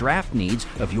changes the draft needs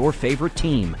of your favorite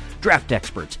team. Draft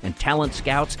experts and talent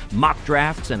scouts, mock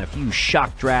drafts, and a few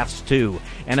shock drafts, too.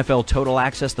 NFL Total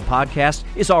Access, the podcast,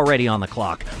 is already on the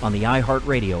clock on the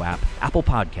iHeartRadio app, Apple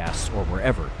Podcasts, or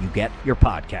wherever you get your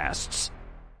podcasts.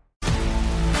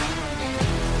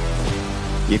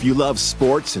 If you love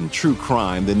sports and true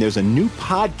crime, then there's a new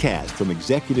podcast from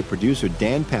executive producer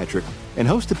Dan Patrick and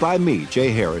hosted by me,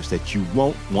 Jay Harris, that you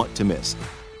won't want to miss.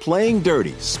 Playing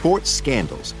Dirty: Sports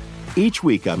Scandals. Each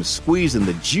week, I'm squeezing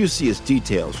the juiciest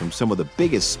details from some of the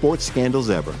biggest sports scandals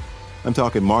ever. I'm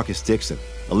talking Marcus Dixon,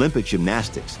 Olympic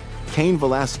gymnastics, Cain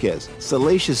Velasquez,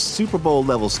 salacious Super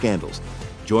Bowl-level scandals.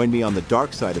 Join me on the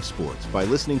dark side of sports by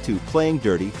listening to Playing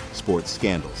Dirty: Sports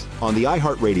Scandals on the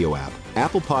iHeartRadio app,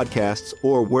 Apple Podcasts,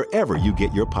 or wherever you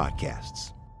get your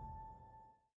podcasts.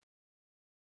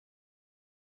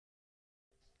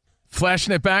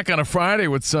 Flashing it back on a Friday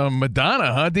with some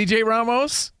Madonna, huh, DJ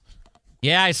Ramos?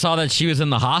 Yeah, I saw that she was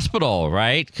in the hospital,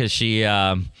 right? Because she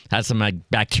had some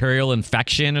bacterial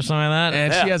infection or something like that.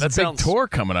 And she has a big tour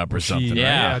coming up or something,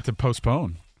 Yeah, right? had to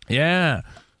postpone. Yeah.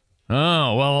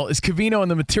 Oh, well, it's Covino and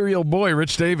the Material Boy,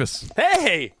 Rich Davis.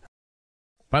 Hey!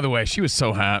 By the way, she was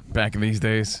so hot back in these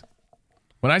days.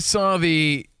 When I saw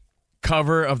the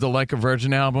cover of the Like a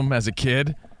Virgin album as a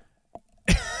kid,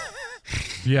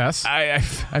 yes, I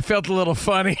felt a little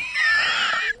funny.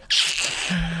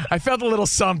 I felt a little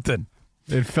something.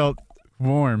 It felt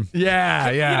warm. Yeah.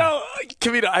 You know,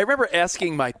 Covino, I remember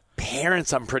asking my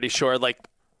parents, I'm pretty sure, like,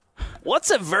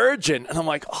 what's a virgin? And I'm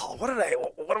like, oh, what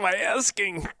am I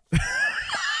asking?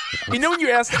 You know when you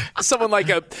ask someone like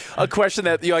a question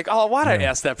that you're like, oh, why'd I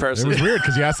ask that person? It was weird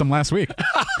because you asked them last week.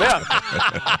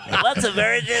 Yeah. What's a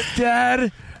virgin?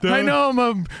 Dad, I know I'm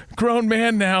a grown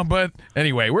man now, but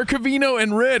anyway, we're Covino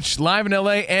and Rich live in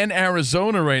L.A. and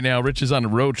Arizona right now. Rich is on a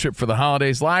road trip for the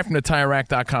holidays, live from the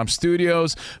TireRack.com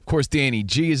studios. Of course, Danny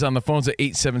G is on the phones at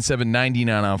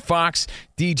 877-99 on Fox.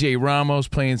 DJ Ramos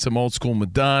playing some old school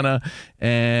Madonna.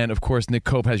 And, of course, Nick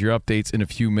Cope has your updates in a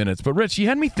few minutes. But, Rich, you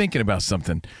had me thinking about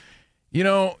something. You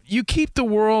know, you keep the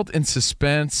world in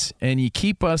suspense, and you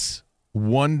keep us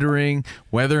wondering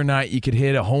whether or not you could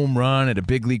hit a home run at a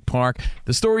big league park.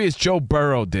 The story is Joe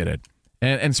Burrow did it.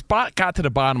 And Spot got to the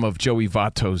bottom of Joey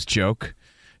Votto's joke.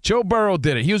 Joe Burrow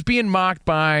did it. He was being mocked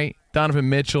by Donovan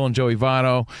Mitchell and Joey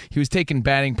Votto. He was taking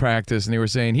batting practice, and they were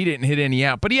saying he didn't hit any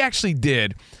out, but he actually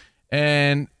did.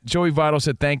 And Joey Votto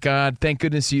said, thank God, thank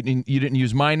goodness you didn't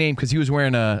use my name, because he was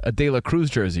wearing a De La Cruz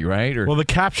jersey, right? Well, the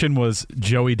caption was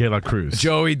Joey De La Cruz.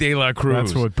 Joey De La Cruz.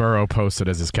 That's what Burrow posted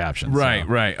as his caption. Right,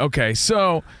 right. Okay,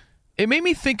 so it made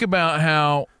me think about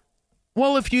how,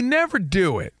 well, if you never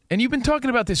do it, and you've been talking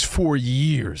about this for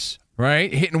years,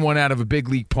 right? Hitting one out of a big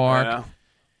league park. Yeah.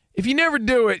 If you never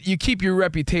do it, you keep your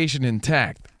reputation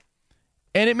intact.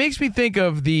 And it makes me think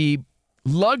of the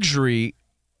luxury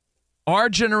our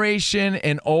generation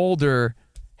and older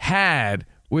had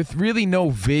with really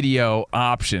no video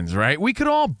options, right? We could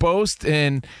all boast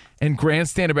and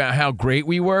grandstand about how great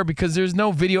we were because there's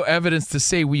no video evidence to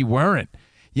say we weren't.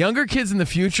 Younger kids in the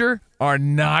future are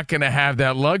not going to have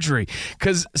that luxury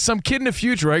because some kid in the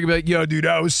future, right, could be like, yo, dude,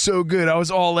 I was so good. I was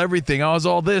all everything. I was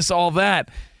all this, all that.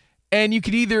 And you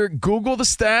could either Google the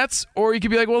stats or you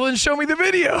could be like, well, then show me the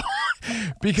video.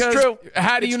 Because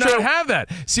how do you not have that?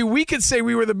 See, we could say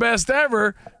we were the best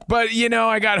ever, but, you know,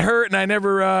 I got hurt and I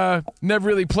never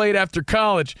really played after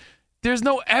college. There's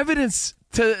no evidence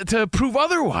to prove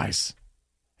otherwise.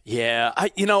 Yeah.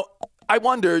 I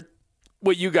wonder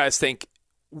what you guys think.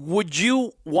 Would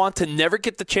you want to never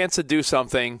get the chance to do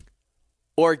something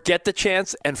or get the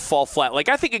chance and fall flat? Like,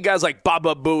 I think of guys like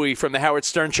Baba Booey from the Howard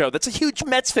Stern Show. That's a huge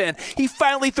Mets fan. He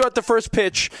finally threw out the first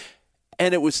pitch,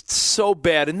 and it was so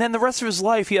bad. And then the rest of his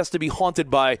life, he has to be haunted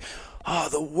by,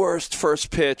 the worst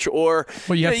first pitch. Or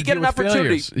you have to get deal an with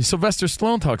opportunity. Failures. Sylvester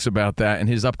Stallone talks about that in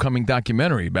his upcoming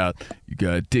documentary about you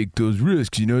got to take those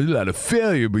risks. You know, there's a lot of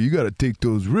failure, but you got to take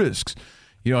those risks.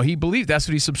 You know, he believes that's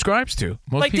what he subscribs to.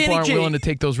 Most Like people Danny aren't G, willing to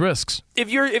take those risks.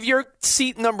 If your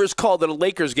seat number's called at a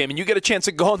Lakers game and you get a chance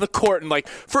to go on the court and like,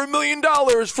 for $1 million,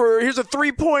 here's a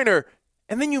 3-pointer,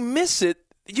 and then you miss it,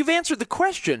 you've answered the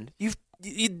question. You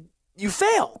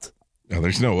failed. No,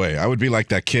 there's no way. I would be like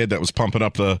that kid that was pumping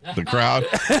up the crowd.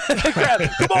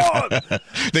 Come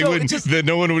on!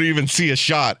 No one would even see a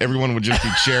shot. Everyone would just be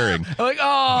cheering. Like,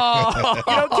 oh,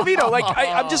 Covino. Like,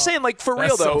 I'm just saying, like, for real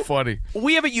That's though. so funny.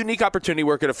 We have a unique opportunity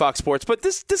working at Fox Sports, but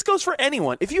this goes for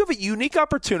anyone. If you have a unique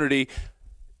opportunity,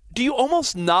 do you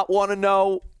almost not want to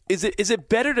know? Is it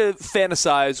better to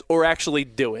fantasize or actually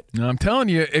do it? No, I'm telling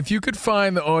you, if you could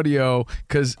find the audio,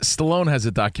 because Stallone has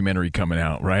a documentary coming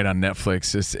out, right, on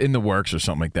Netflix. It's in the works or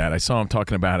something like that. I saw him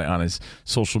talking about it on his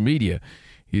social media.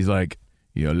 He's like,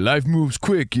 life moves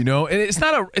quick, and it's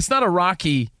not a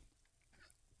Rocky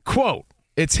quote.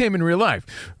 It's him in real life.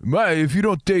 If you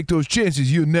don't take those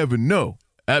chances, you'll never know.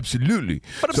 Absolutely.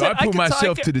 But so I put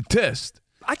myself to the test.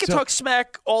 I could talk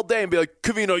smack all day and be like,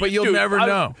 Covino, but you'll never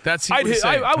know. That's what he's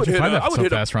saying. I would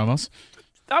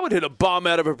hit a bomb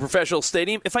out of a professional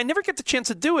stadium. If I never get the chance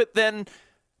to do it, then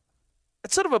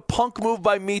it's sort of a punk move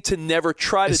by me to never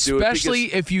try to do it.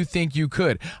 Especially if you think you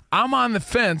could. I'm on the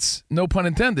fence, no pun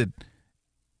intended.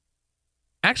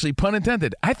 Actually, pun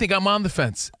intended. I think I'm on the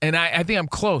fence, and I think I'm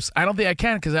close. I don't think I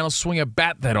can because I don't swing a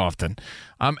bat that often.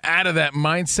 I'm out of that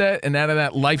mindset and out of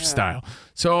that lifestyle.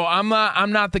 So I'm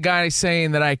not the guy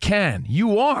saying that I can.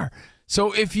 You are.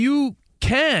 So if you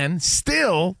can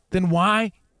still, then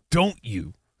why don't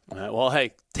you? Well,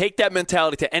 hey, take that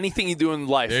mentality to anything you do in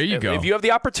life. There you go. If you have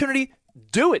the opportunity,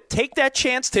 Do it. Take that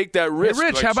chance. Take that risk. Hey,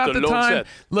 Rich, like how about the Stallone time? said.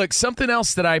 Look, something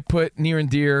else that I put near and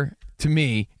dear to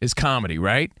me is comedy,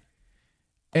 right?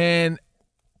 And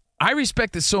I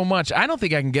respect it so much. I don't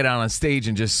think I can get out on stage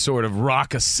and just sort of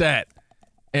rock a set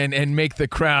and make the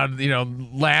crowd,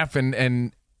 laugh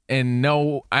and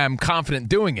know I'm confident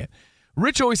doing it.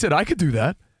 Rich always said I could do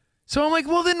that. So I'm like,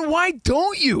 well, then why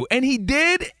don't you? And he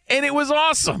did, and it was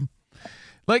awesome.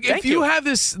 Like, if you have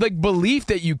this belief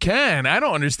that you can, I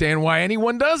don't understand why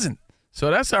anyone doesn't.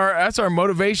 So that's our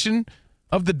motivation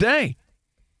of the day.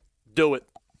 Do it.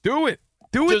 Do it.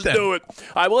 Do it. Just then. do it. All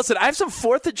right, well, listen, I have some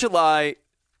 4th of July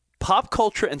pop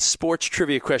culture and sports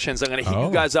trivia questions I'm going to hit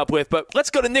you guys up with. But let's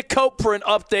go to Nick Cope for an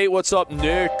update. What's up,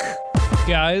 Nick?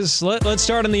 Guys, let's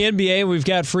start in the NBA. We've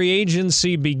got free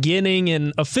agency beginning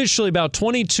in officially about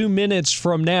 22 minutes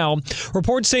from now.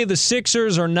 Reports say the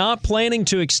Sixers are not planning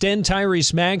to extend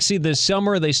Tyrese Maxey this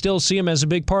summer. They still see him as a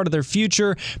big part of their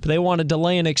future, but they want to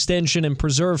delay an extension and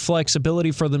preserve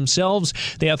flexibility for themselves.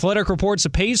 The Athletic reports the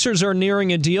Pacers are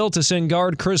nearing a deal to send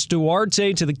guard Chris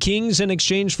Duarte to the Kings in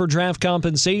exchange for draft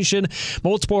compensation.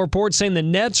 Multiple reports saying the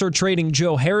Nets are trading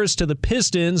Joe Harris to the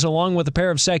Pistons along with a pair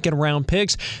of second-round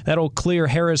picks. That'll clear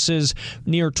Harris's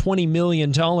near $20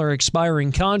 million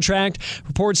expiring contract.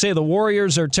 Reports say the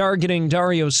Warriors are targeting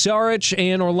Dario Saric,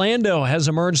 and Orlando has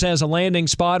emerged as a landing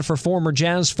spot for former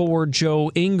Jazz forward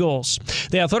Joe Ingles.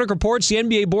 The Athletic reports the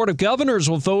NBA Board of Governors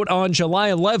will vote on July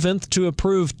 11th to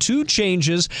approve 2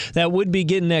 changes that would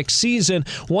begin next season.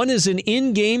 One is an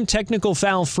in-game technical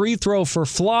foul free throw for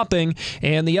flopping,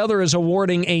 and the other is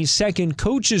awarding a second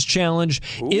coach's challenge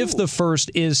if the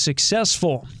first is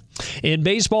successful. In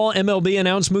baseball, MLB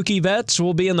announced Mookie Betts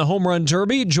will be in the Home Run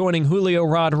Derby, joining Julio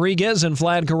Rodriguez and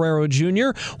Vlad Guerrero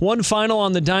Jr. One final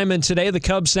on the diamond today. The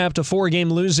Cubs snapped a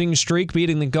 4-game losing streak,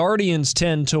 beating the Guardians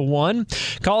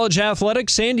 10-1. College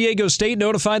athletics, San Diego State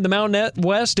notified the Mountain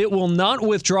West it will not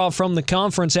withdraw from the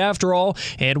conference after all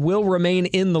and will remain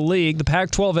in the league. The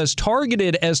Pac-12 has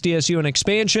targeted SDSU in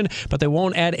expansion, but they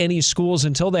won't add any schools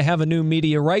until they have a new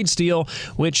media rights deal,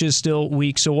 which is still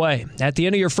weeks away. At the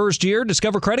end of your first year,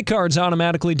 Discover credit cards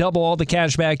automatically double all the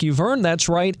cash back you've earned. That's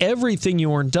right, everything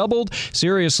you earn doubled.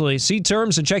 Seriously, see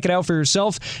terms and check it out for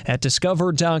yourself at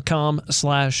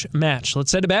discover.com/match.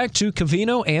 Let's send it back to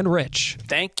Covino and Rich.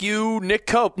 Thank you, Nick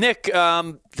Cope. Nick,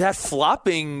 that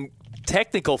flopping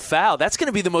technical foul, that's going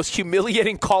to be the most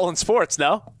humiliating call in sports,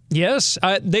 no? Yes,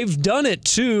 they've done it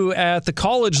too at the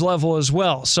college level as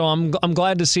well. So I'm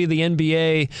glad to see the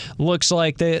NBA looks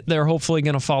like they're hopefully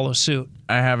going to follow suit.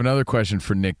 I have another question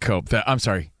for Nick Cope. I'm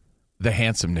sorry, the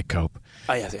handsome Nick Cope.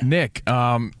 Oh, yeah. Nick,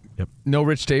 no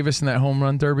Rich Davis in that home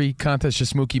run derby contest,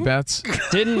 just Mookie Betts?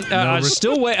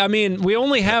 Still wait. I mean, we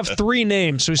only have 3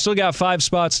 names, so we still got 5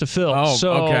 spots to fill. Oh,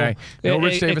 so okay. No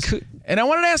Rich Davis. And I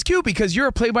wanted to ask you, because you're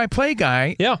a play-by-play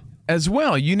guy as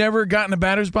well. You never got in a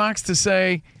batter's box to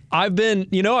say... I've been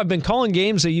calling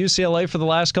games at UCLA for the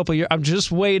last couple of years. I'm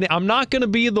just waiting. I'm not going to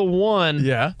be the one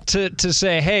to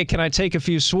say, hey, can I take a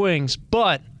few swings?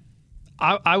 But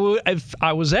I would, if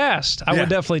I was asked, I would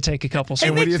definitely take a couple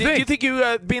swings. Hey, Nick, do you think you,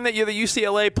 being that you're the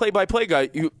UCLA play-by-play guy,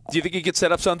 do you think you could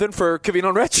set up something for Covino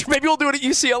and Rich? Maybe we'll do it at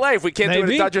UCLA if we can't do it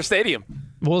at Dodger Stadium.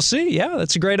 We'll see. Yeah,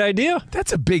 that's a great idea.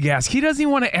 That's a big ask. He doesn't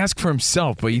even want to ask for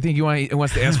himself, but you think he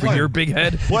wants to ask for your big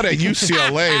head? What, at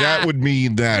UCLA, that would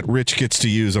mean that Rich gets to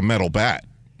use a metal bat.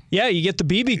 Yeah, you get the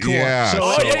BB core. Yeah,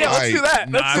 let's do that.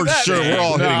 Let's do that. For sure,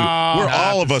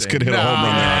 all of us could hit a home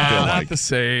run there. I feel like the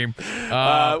same.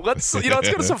 Let's go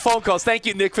to some phone calls. Thank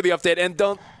you, Nick, for the update, and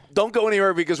don't go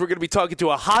anywhere because we're going to be talking to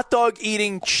a hot dog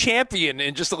eating champion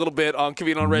in just a little bit on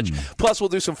Covino and Rich. Plus, we'll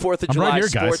do some 4th of July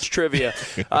sports trivia.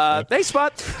 Thanks,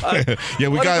 Spot. Yeah,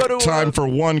 we got time for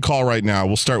one call right now.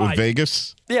 We'll start with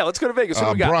Vegas. Yeah, let's go to Vegas. What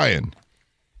do we got? Brian.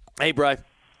 Hey, Brian.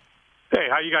 Hey,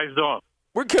 how you guys doing?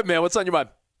 We're good, man. What's on your mind?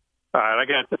 All right,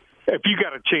 if you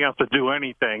got a chance to do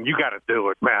anything, you got to do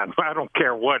it, man. I don't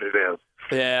care what it is.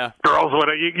 Yeah. Girls, what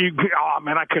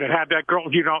man, I could have had that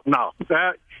girl. You don't know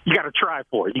that. You got to try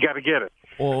for it. You got to get it.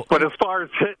 Well, but as far as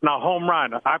hitting a home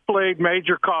run, I played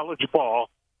major college ball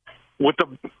with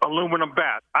the aluminum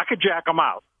bat. I could jack them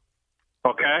out.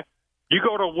 Okay? You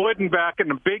go to Wooden back in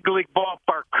the big league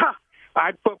ballpark,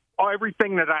 I'd put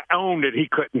everything that I owned that he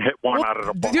couldn't hit one out of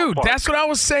the ballpark. Dude, that's what I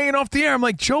was saying off the air. I'm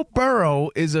like, Joe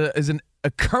Burrow is a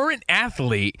current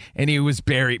athlete, and he was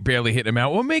barely hitting him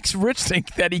out. What makes Rich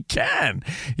think that he can?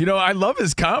 I love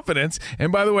his confidence.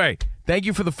 And by the way, thank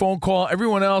you for the phone call.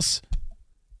 Everyone else,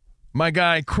 my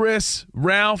guy Chris,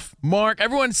 Ralph, Mark,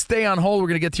 everyone stay on hold. We're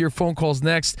going to get to your phone calls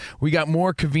next. We got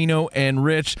more Covino and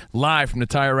Rich live from the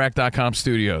TireRack.com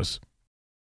studios.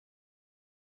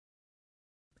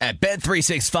 At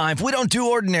Bet365, we don't do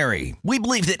ordinary. We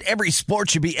believe that every sport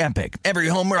should be epic. Every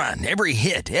home run, every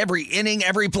hit, every inning,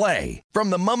 every play. From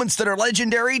the moments that are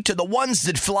legendary to the ones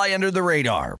that fly under the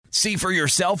radar. See for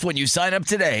yourself when you sign up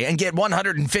today and get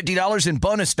 $150 in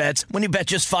bonus bets when you bet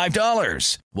just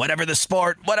 $5. Whatever the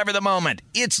sport, whatever the moment,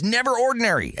 it's never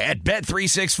ordinary at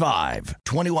Bet365.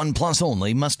 21 plus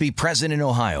only. Must be present in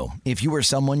Ohio. If you or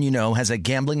someone you know has a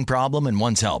gambling problem and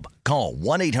wants help, call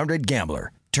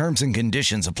 1-800-GAMBLER. Terms and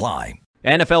conditions apply.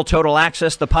 NFL Total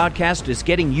Access, the podcast, is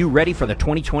getting you ready for the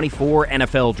 2024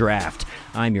 NFL Draft.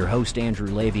 I'm your host, Andrew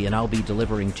Levy, and I'll be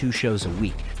delivering 2 shows a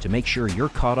week to make sure you're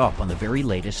caught up on the very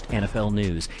latest NFL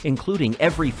news, including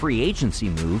every free agency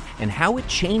move and how it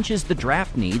changes the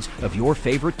draft needs of your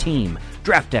favorite team.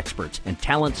 Draft experts and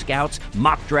talent scouts,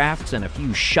 mock drafts, and a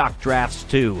few shock drafts,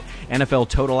 too. NFL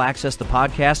Total Access, the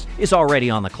podcast, is already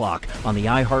on the clock on the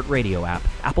iHeartRadio app,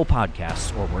 Apple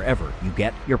Podcasts, or wherever you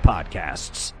get your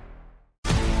podcasts.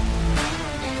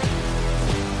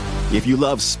 If you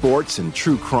love sports and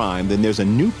true crime, then there's a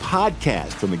new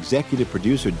podcast from executive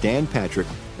producer Dan Patrick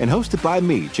and hosted by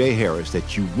me, Jay Harris,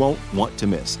 that you won't want to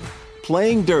miss.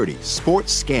 Playing Dirty: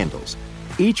 Sports Scandals.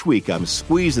 Each week, I'm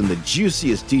squeezing the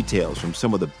juiciest details from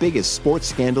some of the biggest sports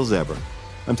scandals ever.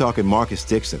 I'm talking Marcus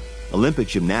Dixon, Olympic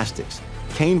gymnastics,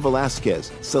 Cain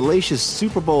Velasquez, salacious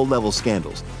Super Bowl-level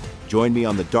scandals. Join me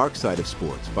on the dark side of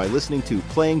sports by listening to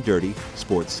Playing Dirty: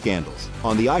 Sports Scandals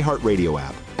on the iHeartRadio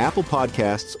app, Apple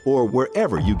Podcasts, or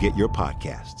wherever you get your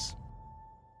podcasts.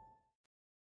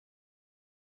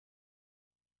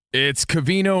 It's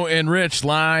Covino and Rich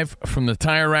live from the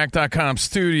TireRack.com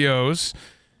studios.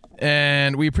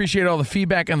 And we appreciate all the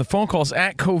feedback and the phone calls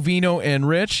at Covino and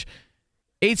Rich.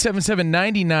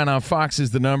 877-99 on Fox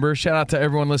is the number. Shout out to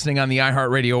everyone listening on the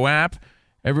iHeartRadio app.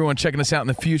 Everyone checking us out in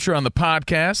the future on the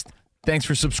podcast. Thanks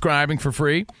for subscribing for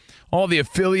free. All the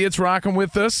affiliates rocking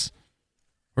with us.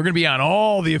 We're going to be on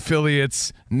all the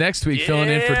affiliates next week, filling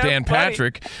in for Dan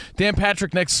Patrick. Dan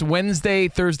Patrick next Wednesday,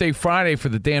 Thursday, Friday for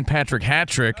the Dan Patrick Hat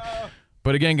Trick.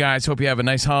 But again, guys, hope you have a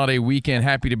nice holiday weekend.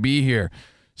 Happy to be here.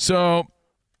 So,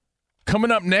 coming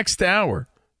up next hour,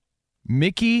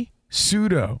 Miki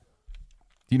Sudo.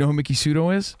 Do you know who Miki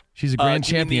Sudo is? She's a grand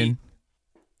champion.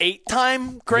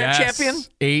 8-time grand champion?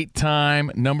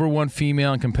 8-time #1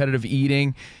 female in competitive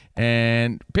eating.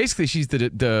 And basically, she's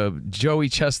the Joey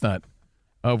Chestnut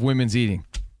of women's eating.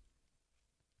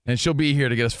 And she'll be here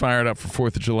to get us fired up for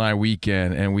 4th of July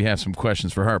weekend, and we have some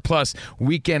questions for her. Plus,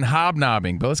 weekend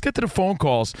hobnobbing. But let's get to the phone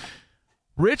calls.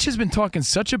 Rich has been talking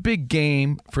such a big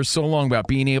game for so long about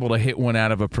being able to hit one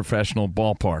out of a professional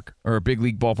ballpark or a big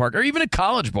league ballpark or even a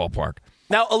college ballpark.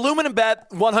 Now, aluminum bat,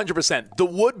 100%. The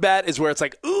wood bat is where it's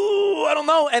like, ooh, I don't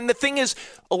know. And the thing is,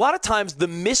 a lot of times the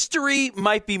mystery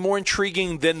might be more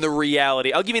intriguing than the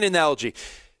reality. I'll give you an analogy.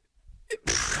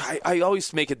 I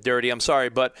always make it dirty, I'm sorry,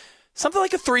 but something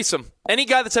like a threesome. Any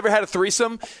guy that's ever had a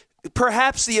threesome,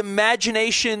 perhaps the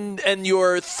imagination and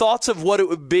your thoughts of what it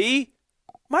would be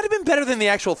might have been better than the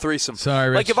actual threesome. Sorry,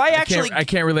 Rich. Like if I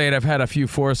can't relate. I've had a few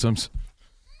foursomes.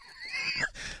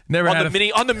 Never on had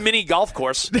the mini golf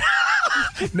course.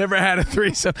 Never had a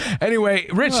threesome. Anyway,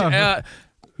 Rich.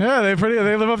 Yeah, they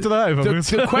live up to the hype.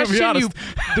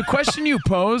 The question you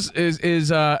pose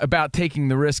is about taking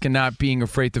the risk and not being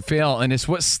afraid to fail, and it's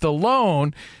what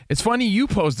Stallone. It's funny you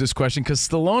posed this question because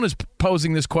Stallone is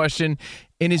posing this question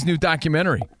in his new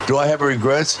documentary. Do I have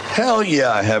regrets? Hell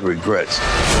yeah, I have regrets.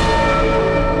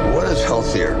 What is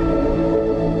healthier?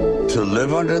 To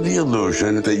live under the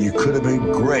illusion that you could have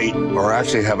been great or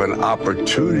actually have an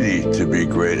opportunity to be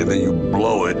great, and then you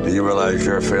blow it and you realize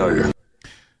you're a failure.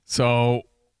 So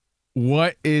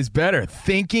what is better,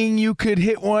 thinking you could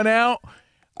hit one out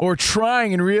or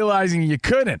trying and realizing you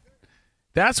couldn't?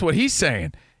 That's what he's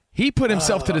saying. He put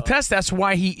himself to the test. That's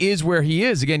why he is where he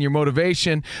is. Again, your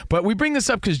motivation. But we bring this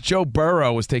up because Joe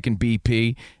Burrow was taking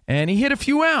BP, and he hit a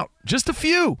few out, just a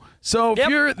few. So if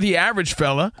you're the average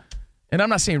fella, and I'm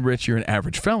not saying, Rich, you're an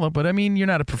average fella, but I mean, you're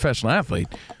not a professional athlete.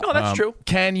 No, that's true.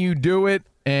 Can you do it,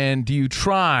 and do you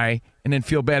try and then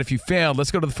feel bad if you failed? Let's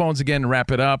go to the phones again and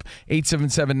wrap it up.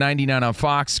 877-99 on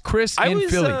Fox. Chris in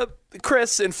Philly.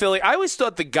 Chris in Philly. I always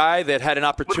thought the guy that had an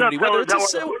opportunity, whether it's a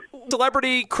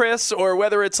celebrity, Chris, or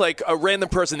whether it's like a random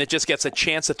person that just gets a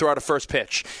chance to throw out a first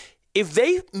pitch, if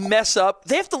they mess up,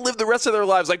 they have to live the rest of their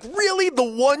lives like, really, the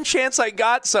one chance I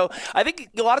got? So I think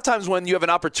a lot of times when you have an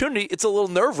opportunity, it's a little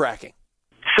nerve-wracking.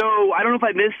 So I don't know if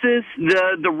I missed this.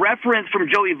 The reference from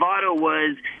Joey Votto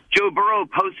was Joe Burrow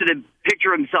posted a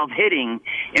picture of himself hitting,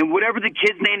 and whatever the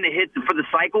kid's name that hit for the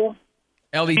cycle,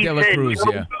 Ellie De La Cruz,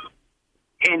 yeah.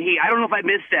 And I don't know if I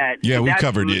missed that. Yeah, we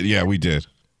covered it. Yeah, we did.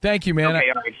 Thank you, man.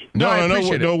 Okay, all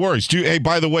right. No worries. Hey,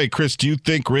 by the way, Chris, do you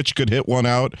think Rich could hit one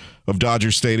out of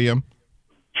Dodger Stadium?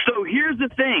 So here's the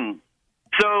thing.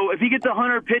 So if he gets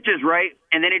 100 pitches, right,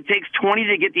 and then it takes 20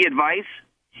 to get the advice,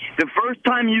 the first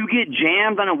time you get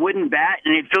jammed on a wooden bat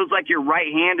and it feels like your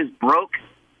right hand is broke,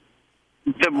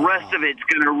 the rest of it's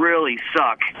going to really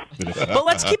suck. But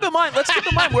let's keep in mind,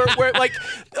 we're like,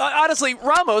 honestly,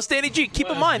 Ramos, Danny G, keep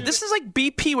in mind, this is like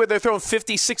BP where they're throwing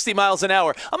 50, 60 miles an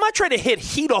hour. I'm not trying to hit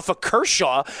heat off of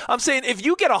Kershaw. I'm saying if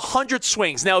you get 100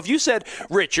 swings, now if you said,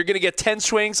 Rich, you're going to get 10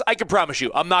 swings, I can promise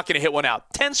you, I'm not going to hit one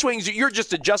out. 10 swings, you're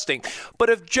just adjusting. But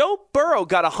if Joe Burrow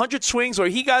got 100 swings or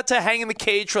he got to hang in the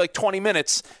cage for like 20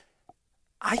 minutes,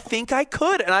 I think I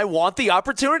could, and I want the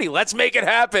opportunity. Let's make it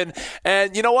happen.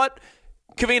 And you know what?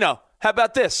 Covino, how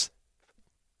about this?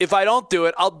 If I don't do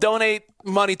it, I'll donate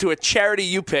money to a charity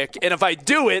you pick. And if I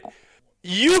do it,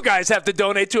 you guys have to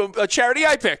donate to a charity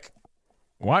I pick.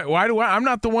 Why do I'm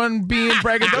not the one being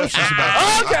braggadocious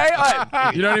about it. Okay, all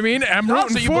right. You know what I mean? I'm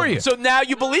rooting for you. So now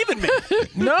you believe in me.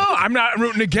 No, I'm not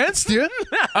rooting against you.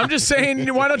 I'm just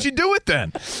saying, why don't you do it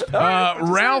then?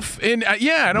 Ralph, I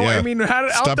mean,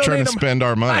 Stop trying to spend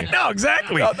our money. No,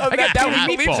 exactly. I got now two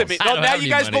he believes in me. meatballs. Now you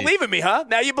guys believe in me, huh?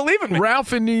 Now you believe in me.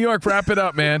 Ralph in New York, wrap it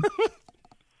up, man.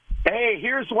 Hey,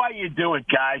 here's why you do it,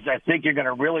 guys. I think you're going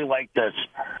to really like this.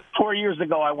 4 years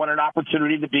ago, I won an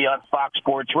opportunity to be on Fox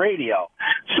Sports Radio.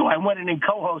 So I went in and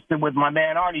co-hosted with my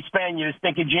man Arnie Spanier,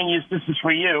 Stinking Genius, This Is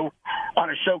For You, on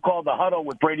a show called The Huddle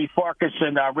with Brady Farkas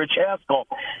and Rich Haskell.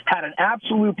 Had an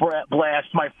absolute blast.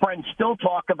 My friends still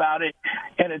talk about it,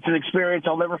 and it's an experience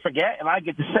I'll never forget. And I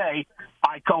get to say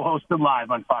I co-hosted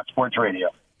live on Fox Sports Radio.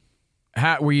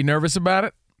 Were you nervous about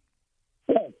it?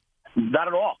 Not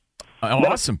at all.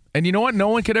 Awesome. And you know what? No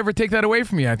one could ever take that away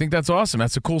from you. I think that's awesome.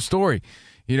 That's a cool story.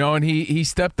 You know, and he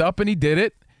stepped up and he did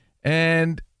it.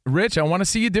 And, Rich, I want to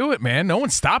see you do it, man. No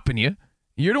one's stopping you.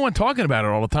 You're the one talking about it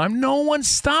all the time. No one's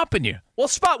stopping you. Well,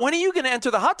 Spot, when are you going to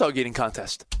enter the hot dog eating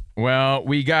contest? Well,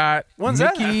 we got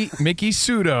Mickey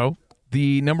Sudo,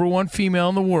 the #1 female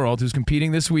in the world who's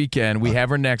competing this weekend. We have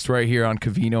her next right here on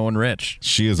Covino and Rich.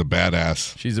 She is a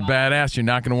badass. She's a badass. You're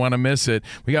not going to want to miss it.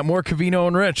 We got more Covino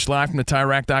and Rich live from the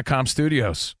TireRack.com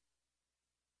studios.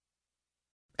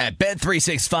 At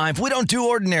Bet365, we don't do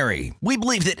ordinary. We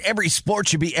believe that every sport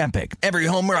should be epic. Every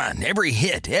home run, every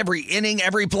hit, every inning,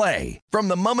 every play. From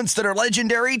the moments that are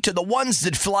legendary to the ones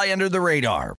that fly under the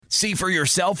radar. See for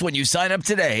yourself when you sign up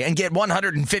today and get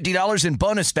 $150 in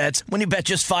bonus bets when you bet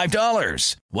just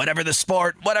 $5. Whatever the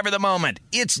sport, whatever the moment,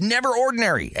 it's never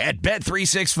ordinary at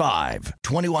Bet365.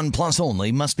 21 plus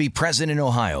only. Must be present in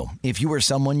Ohio. If you or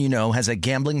someone you know has a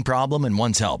gambling problem and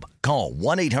wants help, call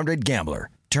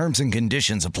 1-800-GAMBLER. Terms and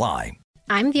conditions apply.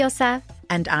 I'm Diosa.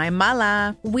 And I'm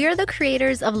Mala. We're the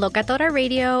creators of Locatora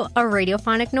Radio, a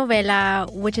radiophonic novela,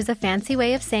 which is a fancy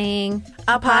way of saying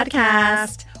a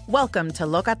podcast. Welcome to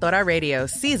Locatora Radio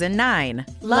Season 9.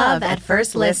 Love at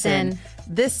First Listen.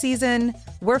 This season,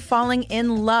 we're falling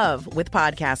in love with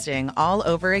podcasting all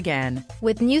over again.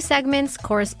 With new segments,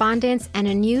 correspondence, and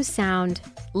a new sound.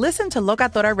 Listen to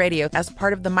Locatora Radio as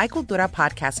part of the My Cultura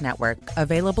Podcast Network.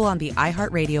 Available on the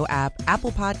iHeartRadio app,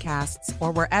 Apple Podcasts,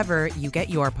 or wherever you get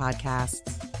your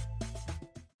podcasts.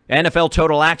 NFL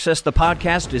Total Access, the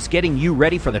podcast, is getting you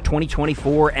ready for the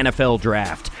 2024 NFL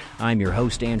Draft. I'm your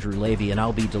host, Andrew Levy, and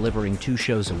I'll be delivering 2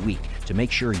 shows a week to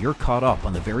make sure you're caught up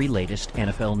on the very latest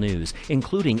NFL news,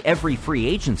 including every free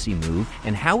agency move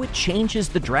and how it changes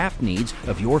the draft needs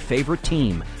of your favorite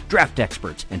team. Draft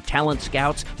experts and talent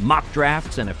scouts, mock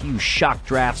drafts, and a few shock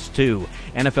drafts, too.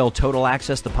 NFL Total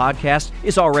Access, the podcast,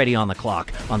 is already on the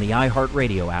clock on the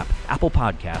iHeartRadio app, Apple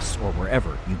Podcasts, or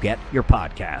wherever you get your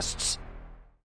podcasts.